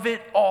above it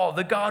all,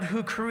 the God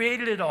who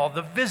created it all,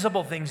 the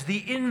visible things,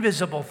 the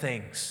invisible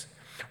things.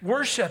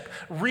 Worship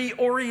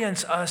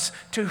reorients us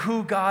to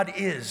who God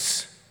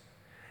is.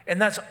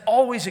 And that's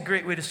always a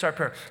great way to start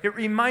prayer. It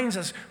reminds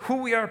us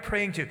who we are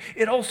praying to.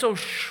 It also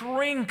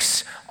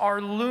shrinks our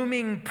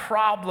looming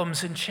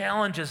problems and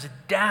challenges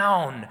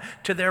down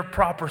to their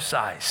proper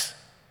size.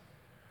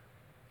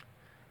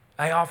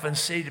 I often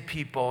say to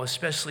people,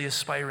 especially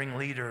aspiring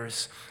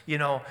leaders,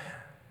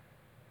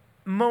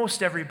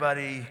 most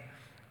everybody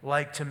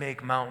like to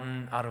make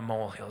mountain out of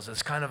molehills.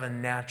 It's kind of a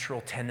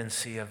natural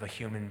tendency of a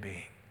human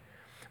being.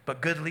 But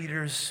good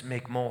leaders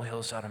make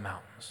molehills out of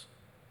mountains.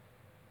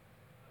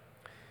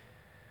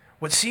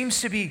 What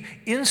seems to be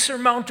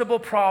insurmountable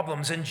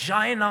problems and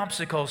giant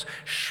obstacles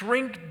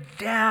shrink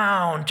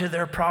down to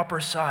their proper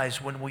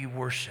size when we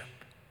worship.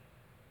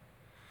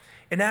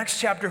 In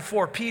Acts chapter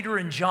 4, Peter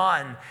and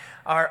John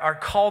are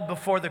called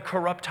before the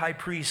corrupt high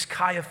priest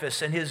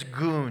Caiaphas and his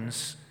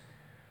goons.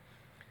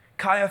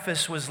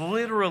 Caiaphas was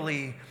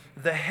literally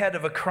the head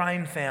of a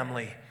crime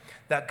family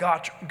that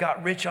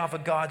got rich off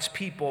of God's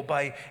people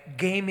by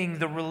gaming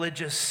the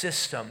religious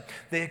system.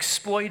 They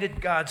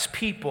exploited God's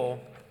people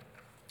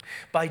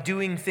by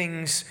doing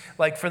things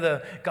like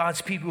for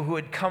God's people who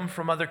had come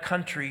from other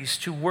countries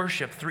to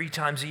worship 3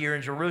 times a year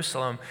in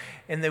Jerusalem,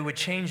 and they would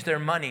change their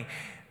money.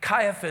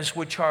 Caiaphas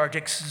would charge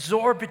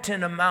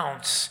exorbitant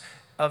amounts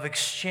of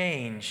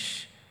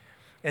exchange,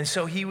 and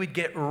so he would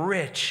get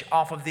rich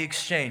off of the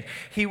exchange.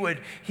 He would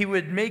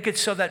make it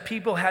so that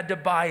people had to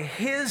buy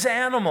his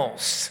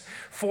animals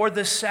for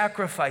the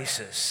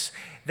sacrifices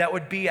that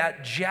would be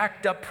at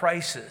jacked up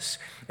prices.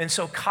 And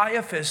so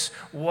Caiaphas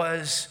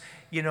was,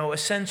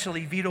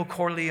 essentially Vito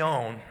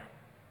Corleone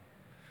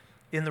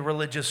in the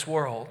religious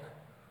world.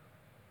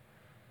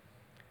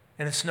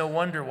 And it's no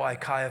wonder why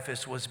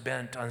Caiaphas was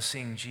bent on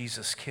seeing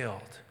Jesus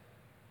killed,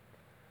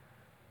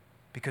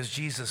 because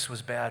Jesus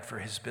was bad for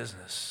his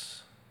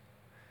business,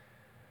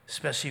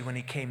 especially when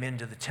he came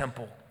into the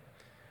temple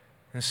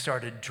and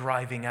started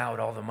driving out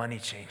all the money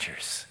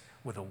changers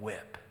with a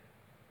whip.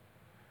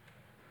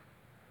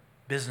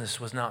 Business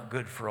was not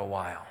good for a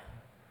while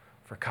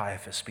for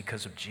Caiaphas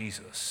because of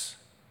Jesus.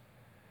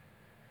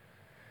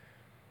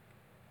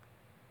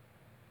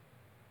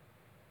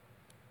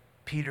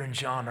 Peter and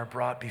John are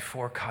brought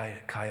before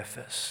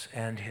Caiaphas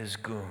and his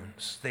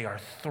goons. They are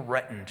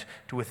threatened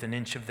to within an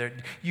inch of their...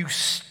 You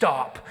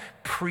stop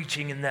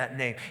preaching in that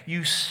name.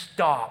 You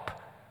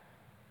stop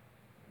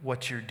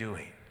what you're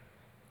doing.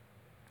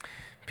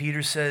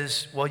 Peter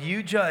says, well,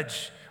 you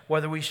judge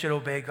whether we should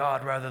obey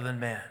God rather than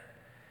man.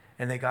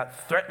 And they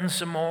got threatened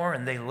some more,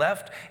 and they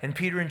left. And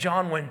Peter and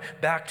John went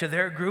back to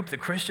their group, the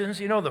Christians,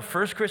 the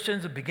first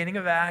Christians, the beginning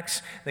of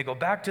Acts. They go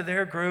back to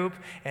their group,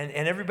 and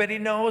everybody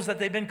knows that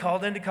they've been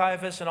called into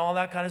Caiaphas and all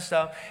that kind of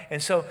stuff.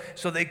 And so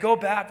they go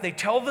back. They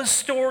tell the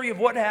story of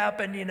what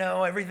happened,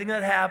 everything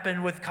that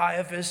happened with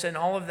Caiaphas and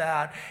all of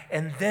that.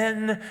 And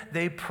then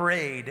they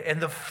prayed. And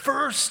the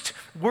first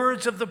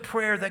words of the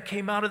prayer that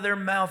came out of their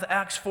mouth,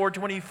 Acts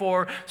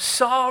 4:24,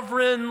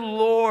 Sovereign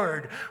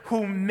Lord,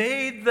 who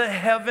made the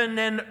heaven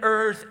and earth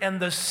and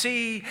the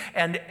sea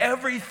and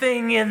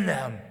everything in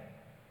them.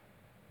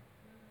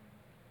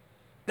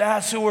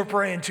 That's who we're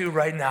praying to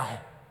right now.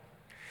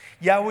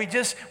 Yeah, we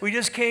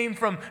just came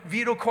from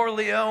Vito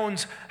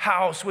Corleone's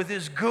house with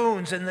his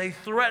goons, and they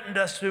threatened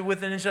us to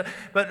within each other.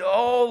 But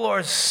oh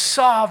Lord,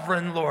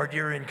 sovereign Lord,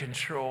 you're in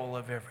control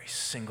of every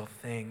single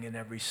thing and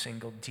every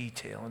single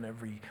detail and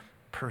every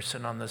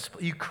person on this.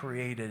 You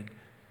created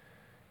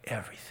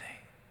everything.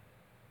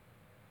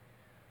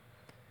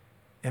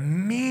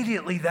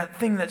 Immediately, that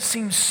thing that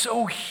seems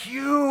so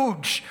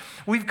huge,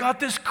 we've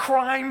got this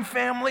crime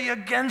family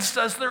against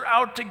us, they're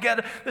out to get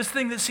it. This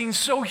thing that seems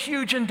so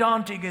huge and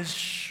daunting is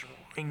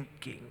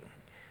shrinking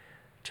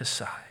to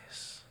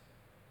size.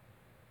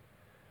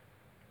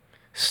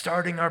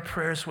 Starting our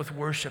prayers with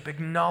worship,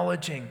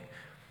 acknowledging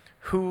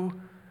who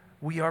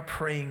we are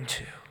praying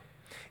to,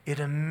 it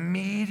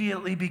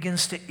immediately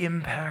begins to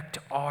impact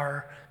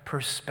our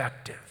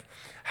perspective.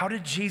 How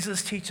did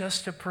Jesus teach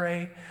us to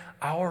pray?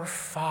 Our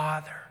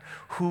Father,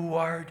 who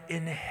art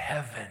in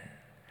heaven,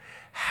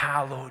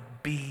 hallowed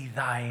be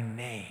thy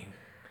name.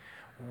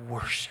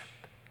 Worship.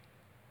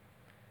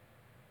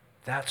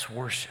 That's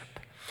worship.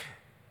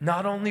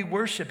 Not only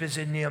worship is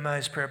in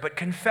Nehemiah's prayer, but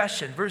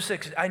confession. Verse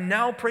 6, I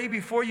now pray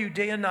before you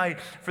day and night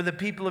for the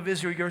people of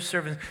Israel, your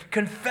servants,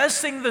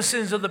 confessing the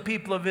sins of the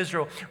people of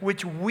Israel,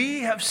 which we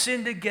have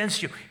sinned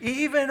against you.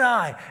 Even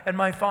I and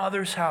my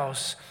father's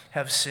house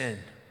have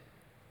sinned.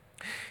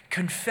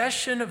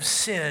 Confession of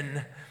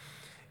sin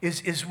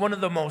is one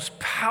of the most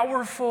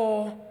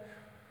powerful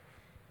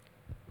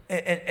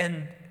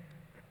and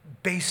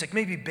basic,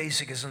 maybe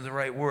basic isn't the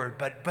right word,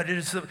 but it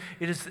is the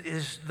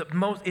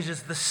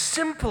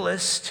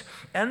simplest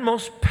and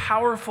most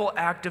powerful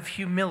act of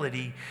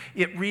humility.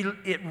 It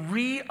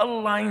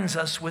realigns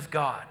us with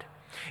God.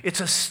 It's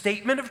a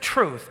statement of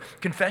truth.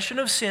 Confession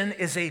of sin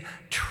is a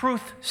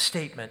truth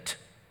statement.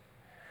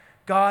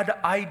 God,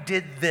 I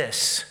did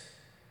this.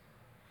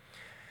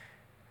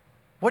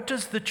 What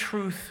does the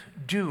truth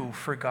do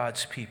for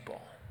God's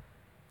people?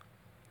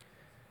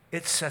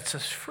 It sets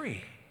us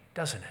free,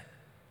 doesn't it?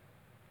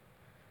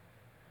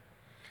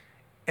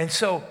 And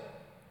so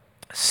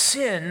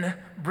sin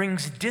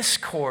brings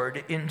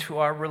discord into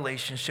our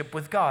relationship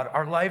with God.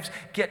 Our lives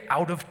get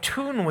out of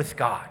tune with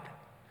God.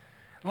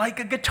 Like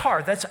a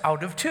guitar that's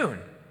out of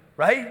tune,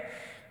 right?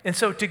 And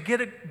so to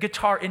get a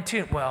guitar in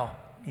tune, well,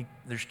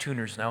 there's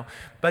tuners now,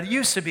 but it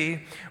used to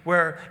be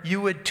where you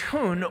would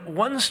tune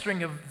one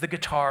string of the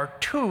guitar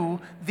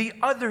to the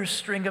other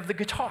string of the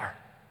guitar.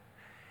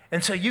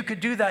 And so you could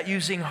do that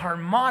using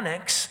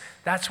harmonics.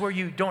 That's where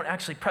you don't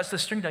actually press the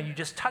string down, you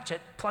just touch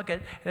it, plug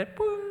it, and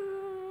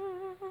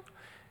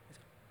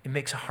it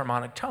makes a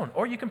harmonic tone.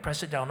 Or you can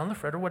press it down on the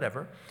fret or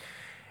whatever,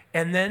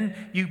 and then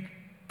you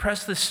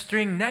press the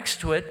string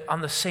next to it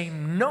on the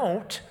same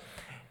note.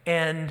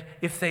 And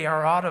if they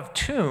are out of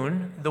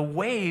tune, the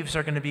waves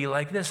are going to be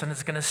like this, and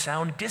it's going to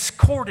sound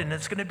discordant.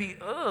 It's going to be,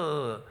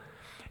 ugh.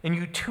 And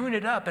you tune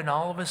it up, and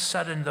all of a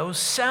sudden, those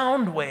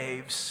sound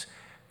waves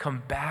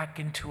come back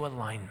into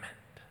alignment.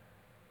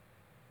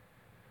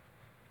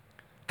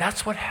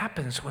 That's what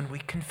happens when we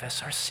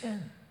confess our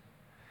sin.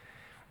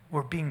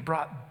 We're being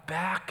brought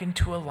back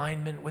into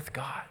alignment with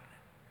God.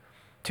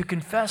 To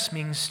confess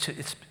means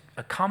it's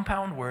a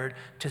compound word,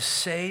 to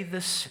say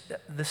the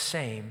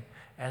same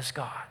as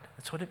God.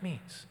 That's what it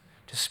means.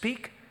 To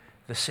speak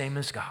the same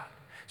as God.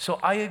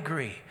 So I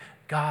agree.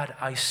 God,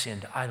 I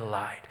sinned. I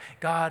lied.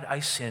 God,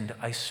 I sinned.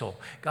 I stole.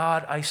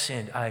 God, I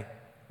sinned.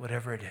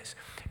 Whatever it is.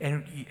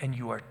 And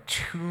you are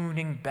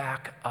tuning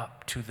back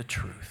up to the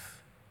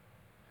truth.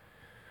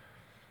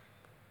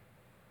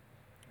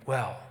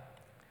 Well,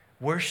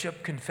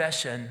 worship,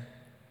 confession,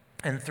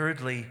 and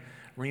thirdly,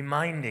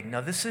 reminding.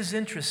 Now this is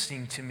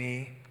interesting to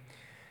me.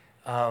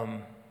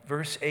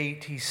 Verse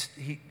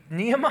 8,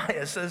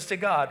 Nehemiah says to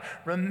God,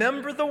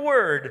 remember the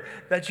word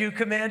that you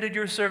commanded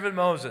your servant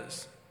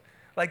Moses.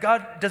 Like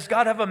does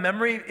God have a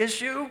memory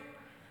issue?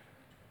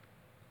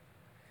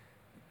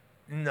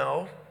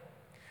 No.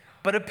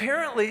 But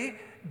apparently,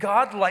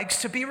 God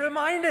likes to be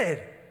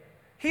reminded.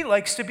 He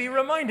likes to be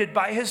reminded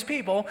by his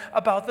people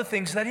about the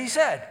things that he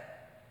said.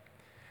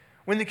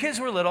 When the kids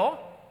were little,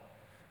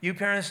 you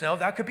parents know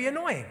that could be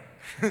annoying.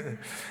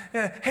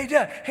 Yeah. Hey,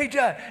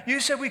 Dad, you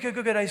said we could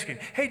go get ice cream.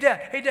 Hey,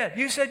 Dad,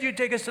 you said you'd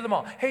take us to the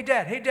mall. Hey,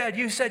 Dad,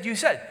 you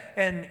said.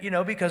 And,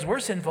 because we're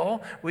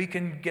sinful, we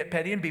can get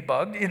petty and be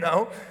bugged,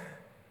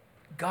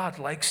 God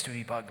likes to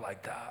be bugged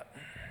like that.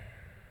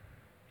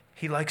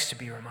 He likes to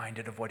be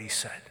reminded of what he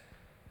said.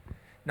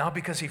 Not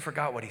because he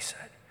forgot what he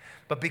said,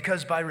 but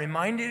because by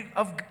reminding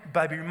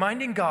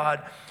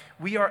God,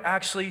 we are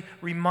actually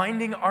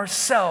reminding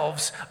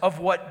ourselves of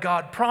what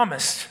God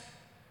promised.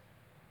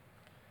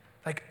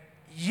 Like,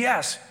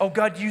 yes, oh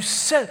God, you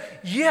said,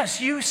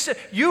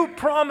 you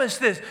promised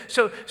this.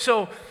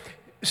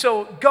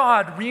 So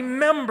God,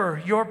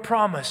 remember your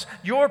promise.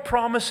 Your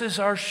promises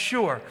are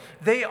sure.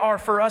 They are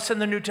for us in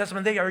the New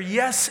Testament. They are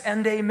yes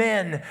and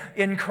amen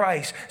in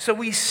Christ. So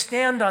we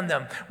stand on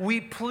them.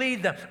 We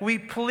plead them. We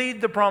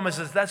plead the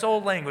promises. That's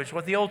old language,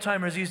 what the old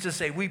timers used to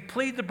say. We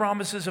plead the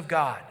promises of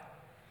God.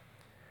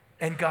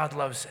 And God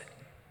loves it.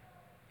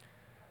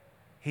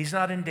 He's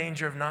not in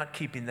danger of not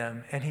keeping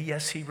them. And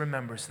he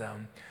remembers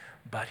them.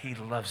 But he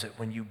loves it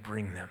when you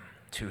bring them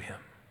to him.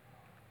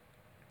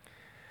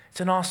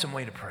 It's an awesome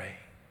way to pray.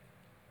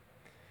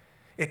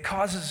 It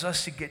causes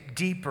us to get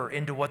deeper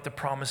into what the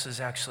promises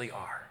actually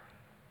are.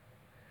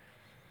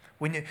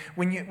 When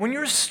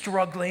you're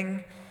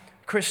struggling,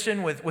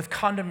 Christian, with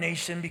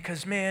condemnation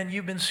because, man,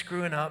 you've been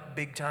screwing up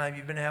big time.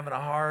 You've been having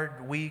a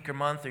hard week or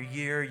month or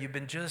year. You've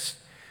been just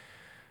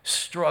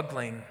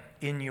struggling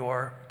in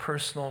your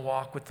personal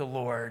walk with the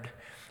Lord,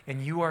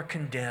 and you are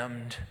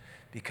condemned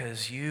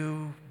because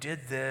you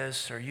did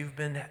this, or you've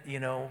been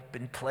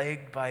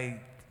plagued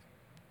by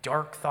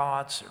dark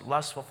thoughts or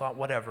lustful thought,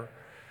 whatever.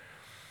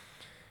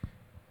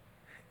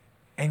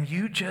 And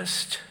you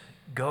just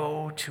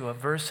go to a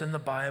verse in the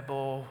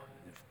Bible.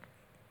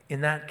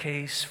 In that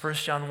case, 1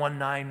 John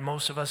 1:9,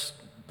 most of us,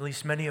 at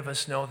least many of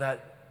us know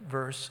that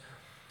verse.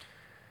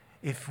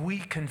 If we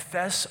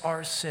confess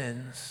our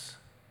sins,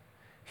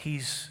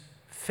 he's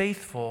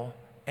faithful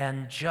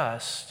and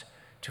just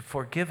to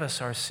forgive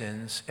us our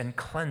sins and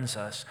cleanse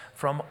us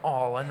from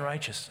all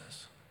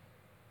unrighteousness.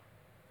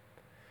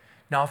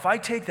 Now, if I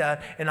take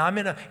that and I'm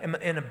in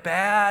a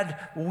bad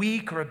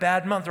week or a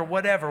bad month or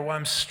whatever, where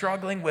I'm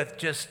struggling with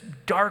just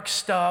dark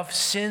stuff,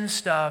 sin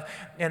stuff,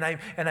 and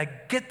I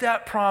get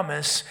that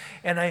promise,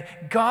 and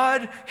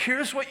God,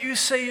 here's what you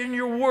say in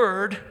your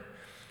word.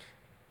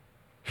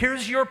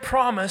 Here's your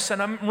promise,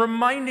 and I'm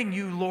reminding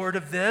you, Lord,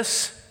 of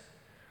this.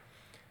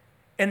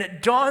 And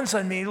it dawns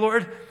on me,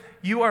 Lord,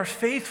 you are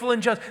faithful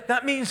and just.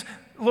 That means,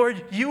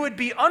 Lord, you would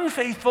be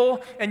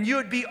unfaithful and you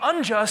would be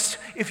unjust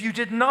if you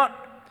did not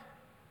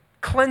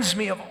cleanse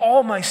me of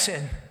all my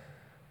sin.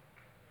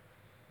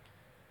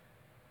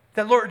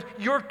 That, Lord,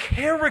 your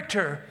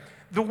character,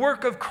 the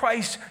work of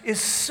Christ,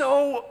 is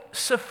so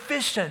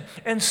sufficient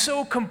and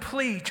so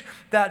complete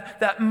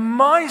that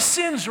my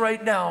sins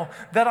right now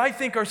that I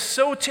think are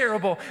so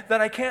terrible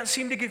that I can't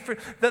seem to get free,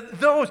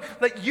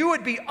 that you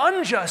would be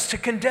unjust to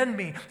condemn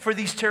me for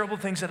these terrible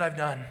things that I've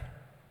done.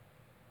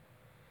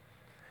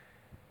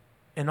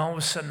 And all of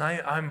a sudden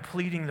I'm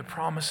pleading the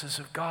promises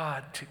of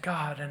God to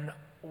God, and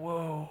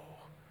whoa,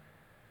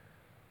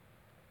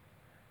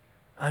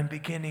 I'm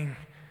beginning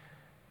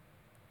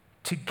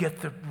to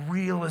get the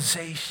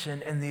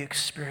realization and the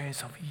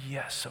experience of,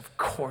 yes, of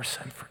course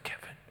I'm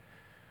forgiven.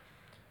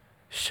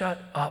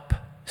 Shut up,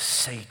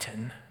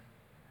 Satan.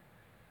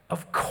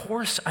 Of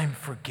course I'm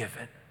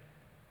forgiven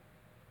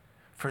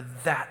for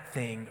that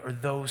thing or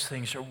those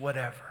things or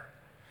whatever,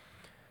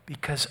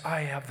 because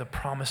I have the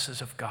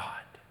promises of God.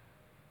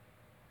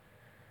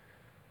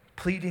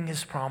 Pleading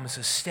his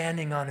promises,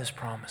 standing on his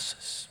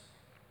promises.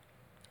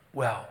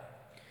 Well,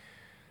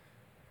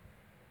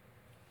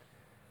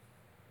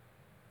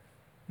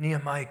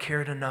 Nehemiah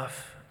cared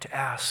enough to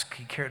ask.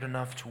 He cared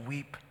enough to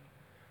weep.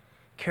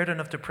 Cared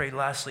enough to pray.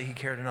 Lastly, he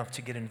cared enough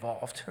to get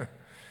involved.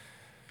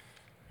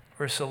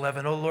 Verse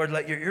 11, O Lord,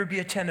 let your ear be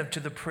attentive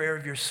to the prayer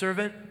of your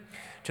servant,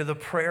 to the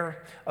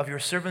prayer of your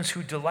servants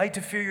who delight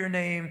to fear your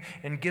name,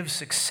 and give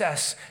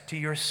success to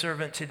your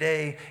servant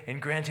today,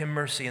 and grant him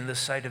mercy in the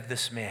sight of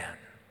this man,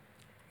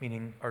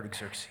 meaning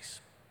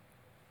Artaxerxes.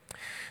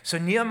 So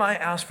Nehemiah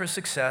asked for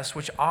success,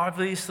 which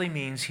obviously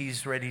means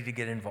he's ready to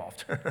get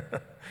involved,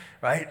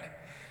 right?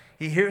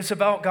 He hears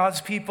about God's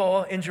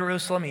people in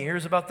Jerusalem. He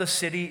hears about the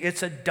city.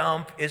 It's a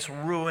dump. It's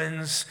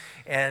ruins.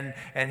 And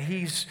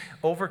he's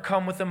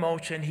overcome with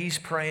emotion. He's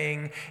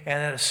praying.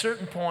 And at a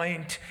certain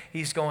point,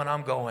 he's going,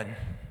 I'm going.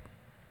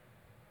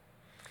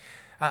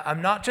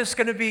 I'm not just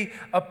going to be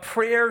a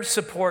prayer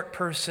support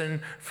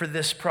person for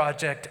this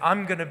project.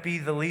 I'm going to be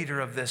the leader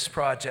of this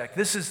project.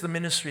 This is the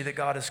ministry that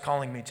God is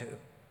calling me to.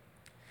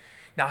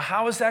 Now,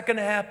 how is that going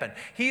to happen?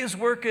 He is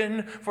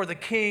working for the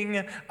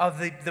king of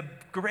the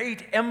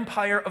great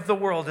empire of the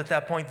world at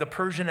that point, the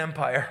Persian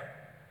Empire.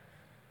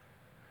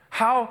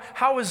 How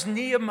is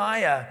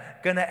Nehemiah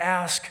going to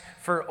ask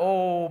for,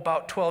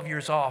 about 12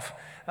 years off?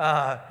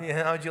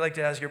 Would you like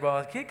to ask your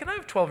boss, hey, can I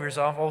have 12 years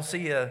off? I'll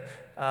see you,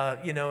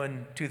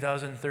 in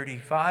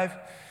 2035.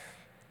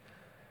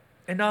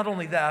 And not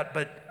only that,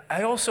 but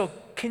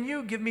can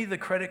you give me the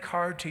credit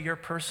card to your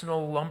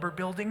personal lumber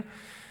building?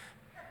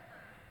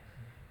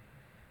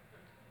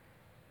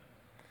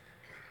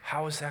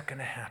 How is that going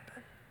to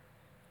happen?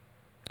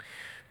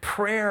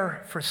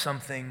 Prayer for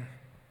something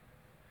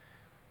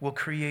will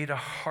create a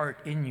heart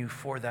in you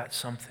for that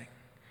something,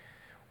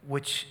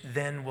 which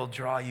then will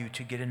draw you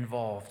to get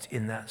involved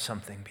in that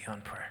something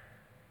beyond prayer.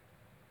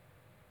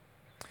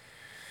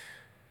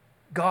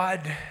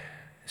 God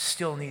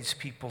still needs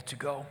people to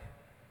go.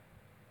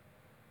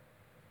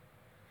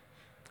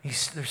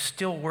 There's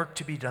still work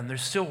to be done.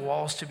 There's still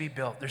walls to be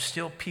built. There's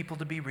still people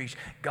to be reached.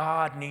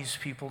 God needs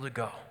people to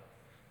go.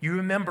 You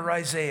remember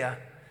Isaiah.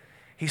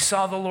 He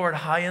saw the Lord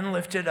high and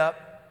lifted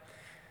up.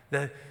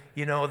 The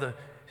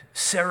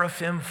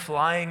seraphim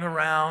flying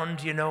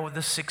around, with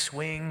the six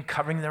wing,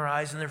 covering their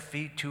eyes and their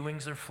feet. Two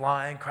wings are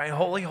flying, crying,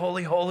 holy,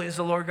 holy, holy is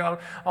the Lord God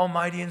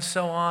Almighty, and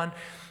so on.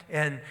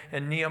 And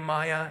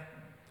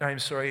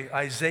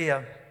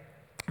Isaiah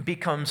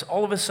becomes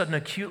all of a sudden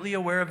acutely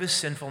aware of his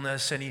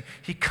sinfulness, and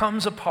he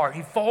comes apart.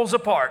 He falls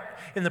apart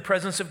in the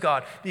presence of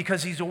God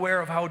because he's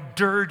aware of how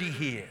dirty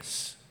he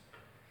is.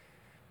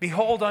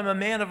 Behold, I'm a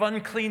man of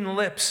unclean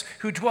lips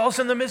who dwells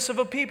in the midst of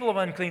a people of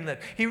unclean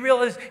lips. He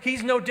realized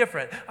he's no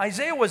different.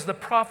 Isaiah was the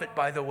prophet,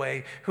 by the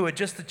way, who had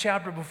just the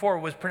chapter before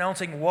was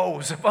pronouncing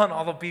woes upon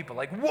all the people.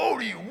 Like, woe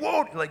to you,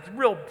 woe to you, like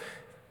real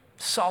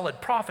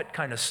solid prophet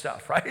kind of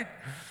stuff, right?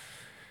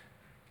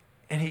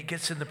 And he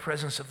gets in the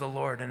presence of the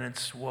Lord, and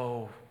it's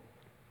woe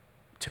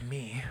to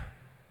me.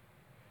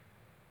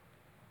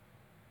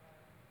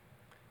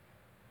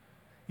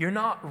 You're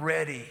not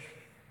ready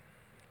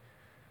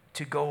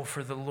to go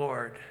for the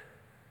Lord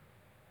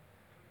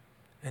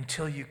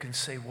until you can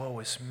say, woe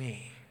is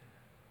me.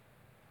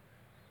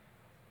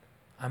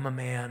 I'm a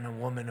man, a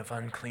woman of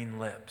unclean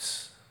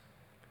lips.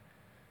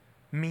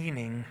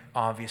 Meaning,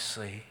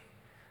 obviously,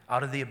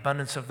 out of the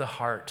abundance of the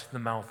heart, the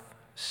mouth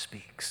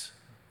speaks,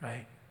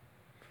 right?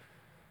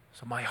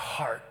 So my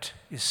heart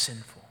is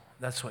sinful.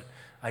 That's what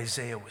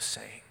Isaiah was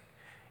saying.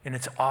 And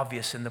it's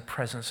obvious in the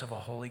presence of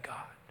a holy God.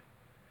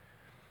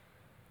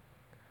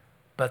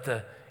 But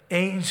the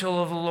angel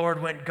of the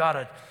Lord got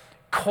a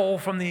coal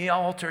from the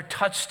altar,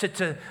 touched it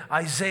to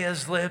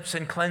Isaiah's lips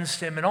and cleansed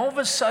him. And all of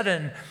a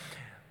sudden,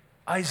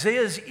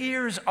 Isaiah's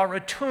ears are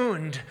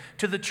attuned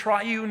to the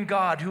triune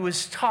God who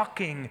is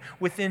talking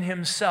within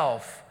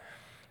himself.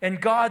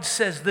 And God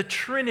says, the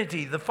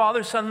Trinity, the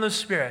Father, Son, and the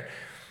Spirit,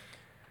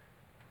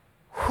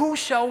 who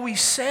shall we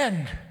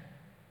send?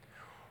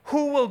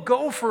 Who will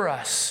go for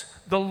us?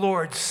 The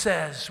Lord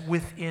says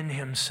within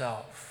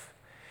himself.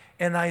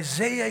 And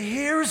Isaiah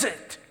hears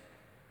it.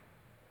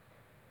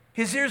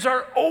 His ears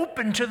are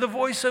open to the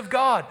voice of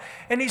God.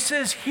 And he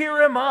says,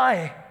 here am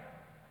I.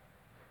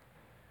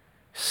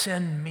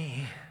 Send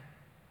me.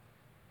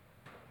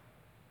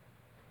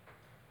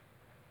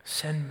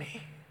 Send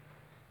me.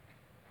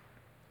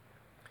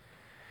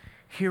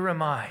 Here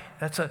am I.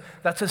 That's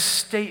a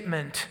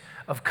statement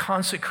of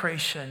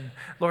consecration.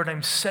 Lord,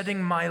 I'm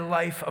setting my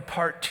life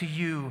apart to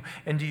you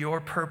and to your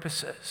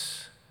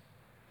purposes.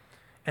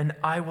 And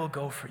I will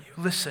go for you.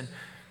 Listen,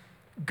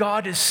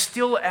 God is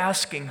still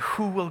asking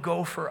who will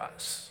go for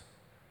us.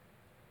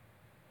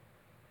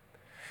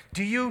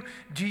 Do you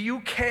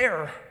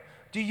care?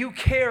 Do you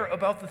care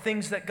about the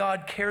things that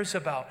God cares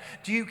about?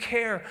 Do you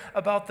care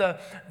about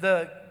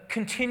the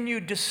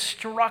continued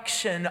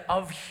destruction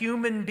of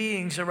human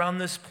beings around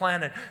this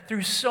planet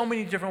through so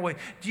many different ways?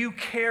 Do you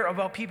care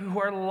about people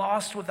who are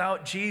lost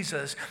without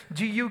Jesus?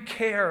 Do you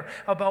care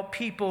about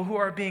people who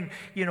are being,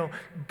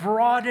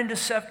 brought into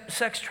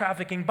sex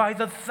trafficking by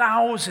the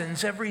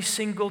thousands every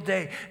single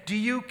day? Do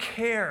you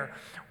care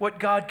what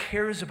God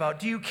cares about?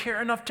 Do you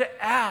care enough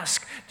to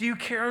ask? Do you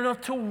care enough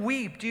to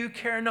weep? Do you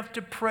care enough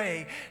to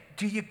pray?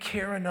 Do you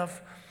care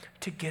enough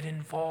to get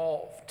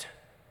involved?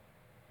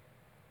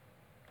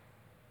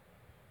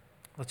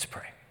 Let's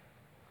pray.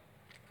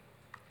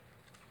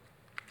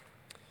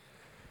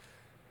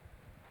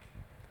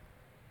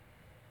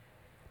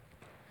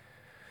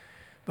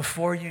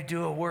 Before you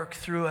do a work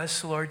through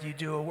us, Lord, you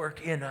do a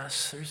work in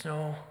us. There's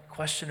no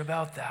question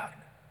about that.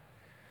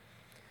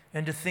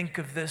 And to think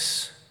of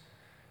this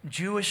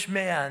Jewish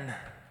man,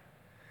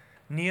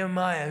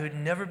 Nehemiah, who'd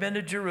never been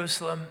to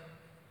Jerusalem,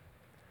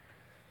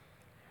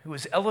 who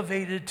was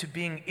elevated to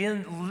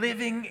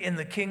living in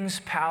the king's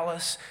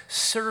palace,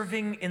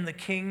 serving in the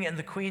king and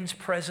the queen's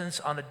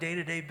presence on a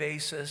day-to-day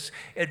basis,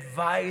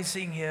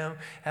 advising him,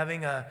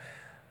 having an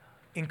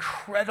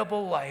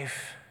incredible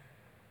life,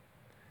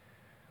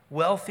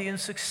 wealthy and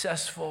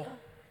successful,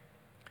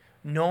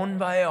 known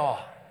by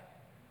all.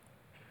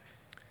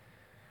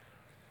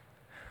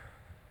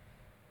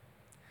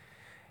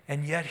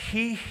 And yet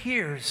he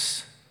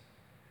hears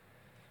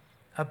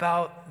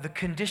about the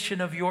condition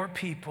of your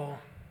people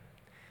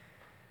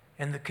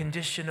and the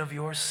condition of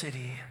your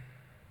city.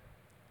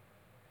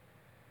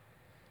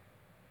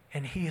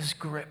 And he is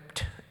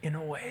gripped in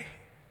a way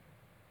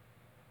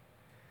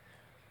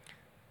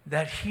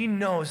that he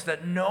knows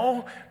that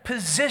no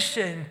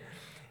position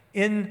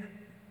in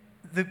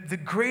the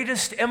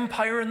greatest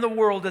empire in the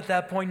world at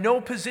that point,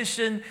 no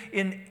position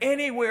in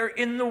anywhere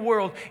in the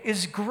world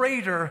is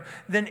greater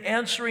than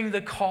answering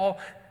the call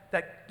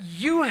that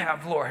you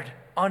have, Lord,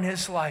 on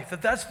his life,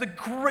 that's the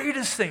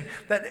greatest thing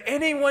that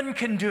anyone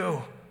can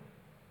do,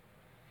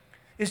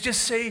 is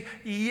just say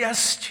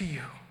yes to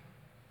you.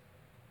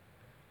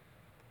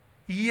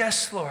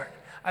 Yes, Lord,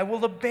 I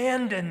will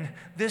abandon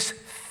this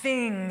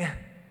thing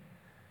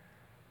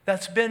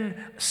that's been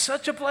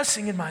such a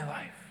blessing in my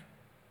life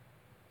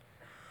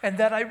and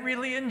that I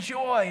really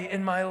enjoy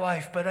in my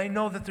life, but I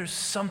know that there's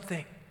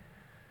something,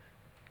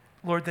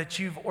 Lord, that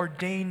you've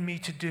ordained me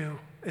to do.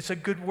 It's a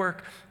good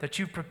work that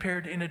you've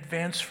prepared in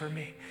advance for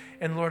me.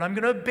 And Lord, I'm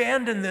going to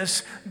abandon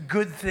this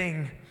good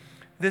thing,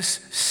 this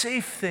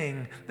safe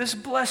thing, this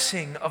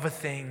blessing of a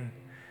thing,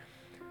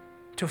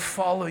 to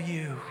follow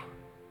you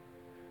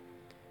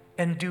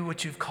and do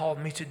what you've called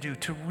me to do,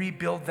 to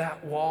rebuild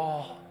that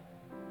wall,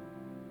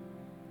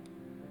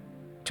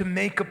 to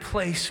make a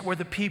place where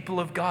the people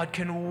of God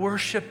can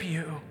worship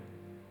you,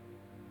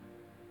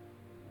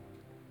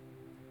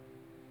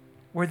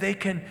 where they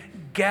can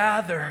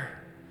gather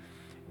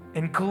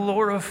and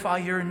glorify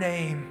your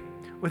name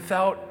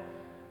without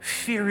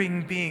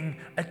fearing being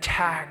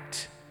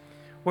attacked,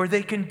 where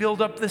they can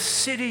build up the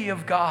city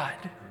of God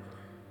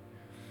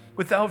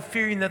without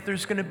fearing that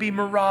there's going to be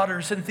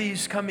marauders and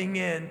thieves coming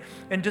in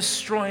and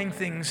destroying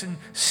things and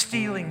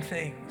stealing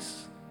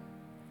things.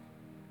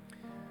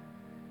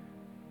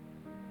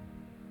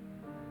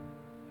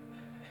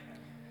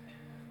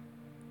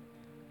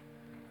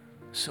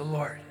 So,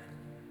 Lord,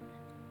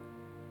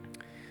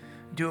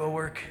 do a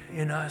work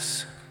in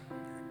us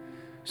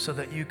so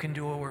that you can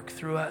do a work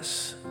through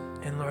us.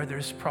 And Lord,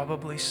 there's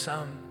probably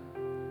some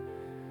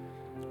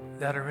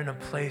that are in a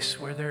place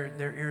where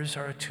their ears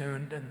are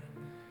attuned,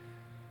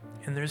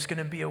 and there's going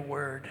to be a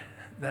word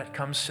that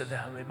comes to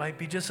them. It might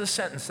be just a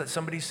sentence that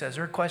somebody says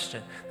or a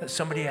question that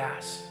somebody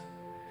asks,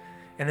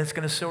 and it's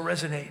going to so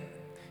resonate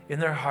in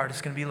their heart.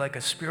 It's going to be like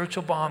a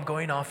spiritual bomb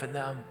going off in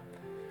them,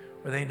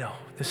 where they know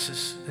this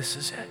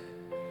is it,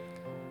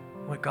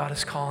 what God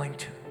is calling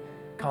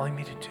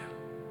me to do.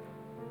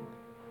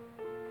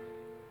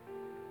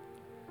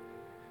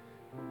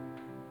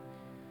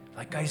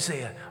 Like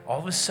Isaiah, all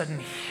of a sudden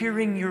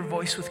hearing your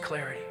voice with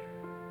clarity.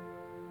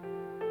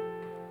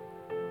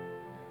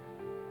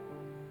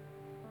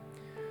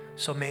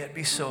 So may it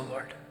be so,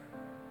 Lord,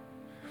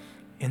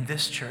 in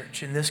this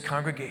church, in this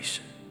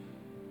congregation,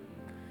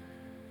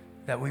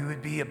 that we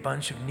would be a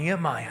bunch of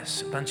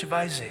Nehemiahs, a bunch of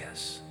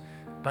Isaiahs,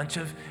 a bunch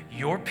of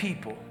your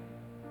people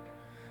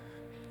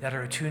that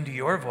are attuned to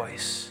your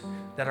voice,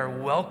 that are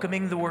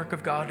welcoming the work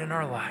of God in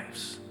our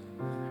lives.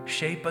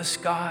 Shape us,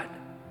 God.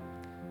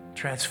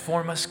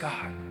 Transform us,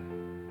 God.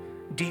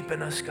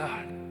 Deepen us,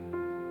 God,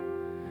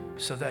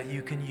 so that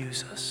you can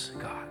use us,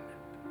 God.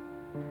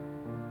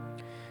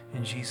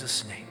 In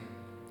Jesus' name,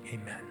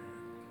 amen.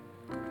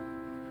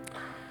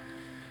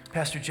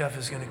 Pastor Jeff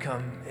is going to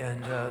come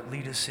and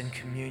lead us in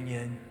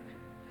communion.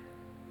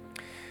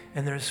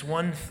 And there's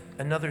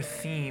another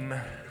theme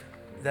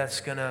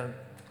that's going to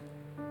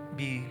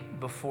be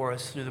before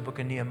us through the book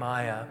of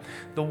Nehemiah.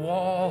 The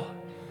wall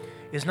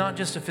is not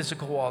just a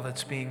physical wall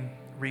that's being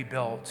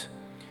rebuilt,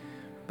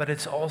 but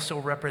it's also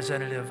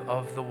representative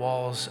of the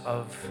walls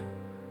of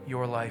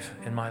your life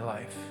and my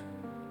life.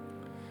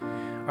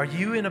 Are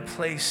you in a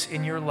place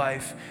in your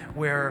life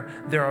where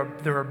there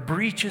are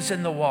breaches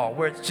in the wall,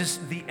 where it's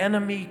just the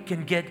enemy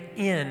can get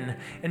in,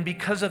 and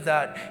because of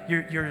that,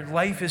 your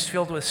life is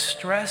filled with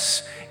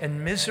stress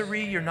and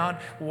misery? You're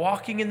not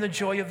walking in the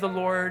joy of the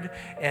Lord,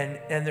 and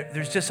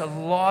there's just a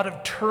lot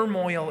of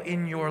turmoil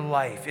in your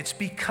life. It's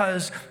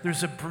because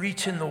there's a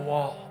breach in the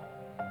wall.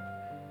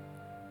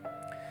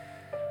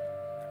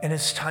 And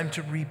it's time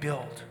to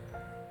rebuild.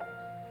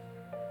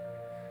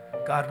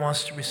 God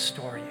wants to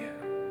restore you.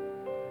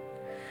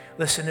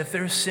 Listen, if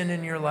there's sin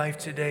in your life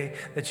today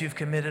that you've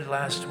committed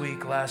last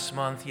week, last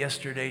month,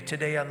 yesterday,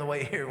 today on the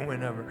way here,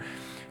 whenever,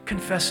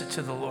 confess it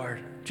to the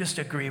Lord. Just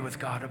agree with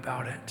God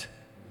about it.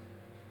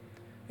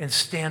 And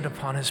stand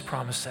upon his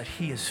promise that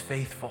he is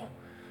faithful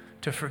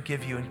to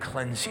forgive you and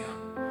cleanse you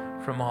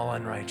from all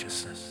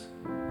unrighteousness.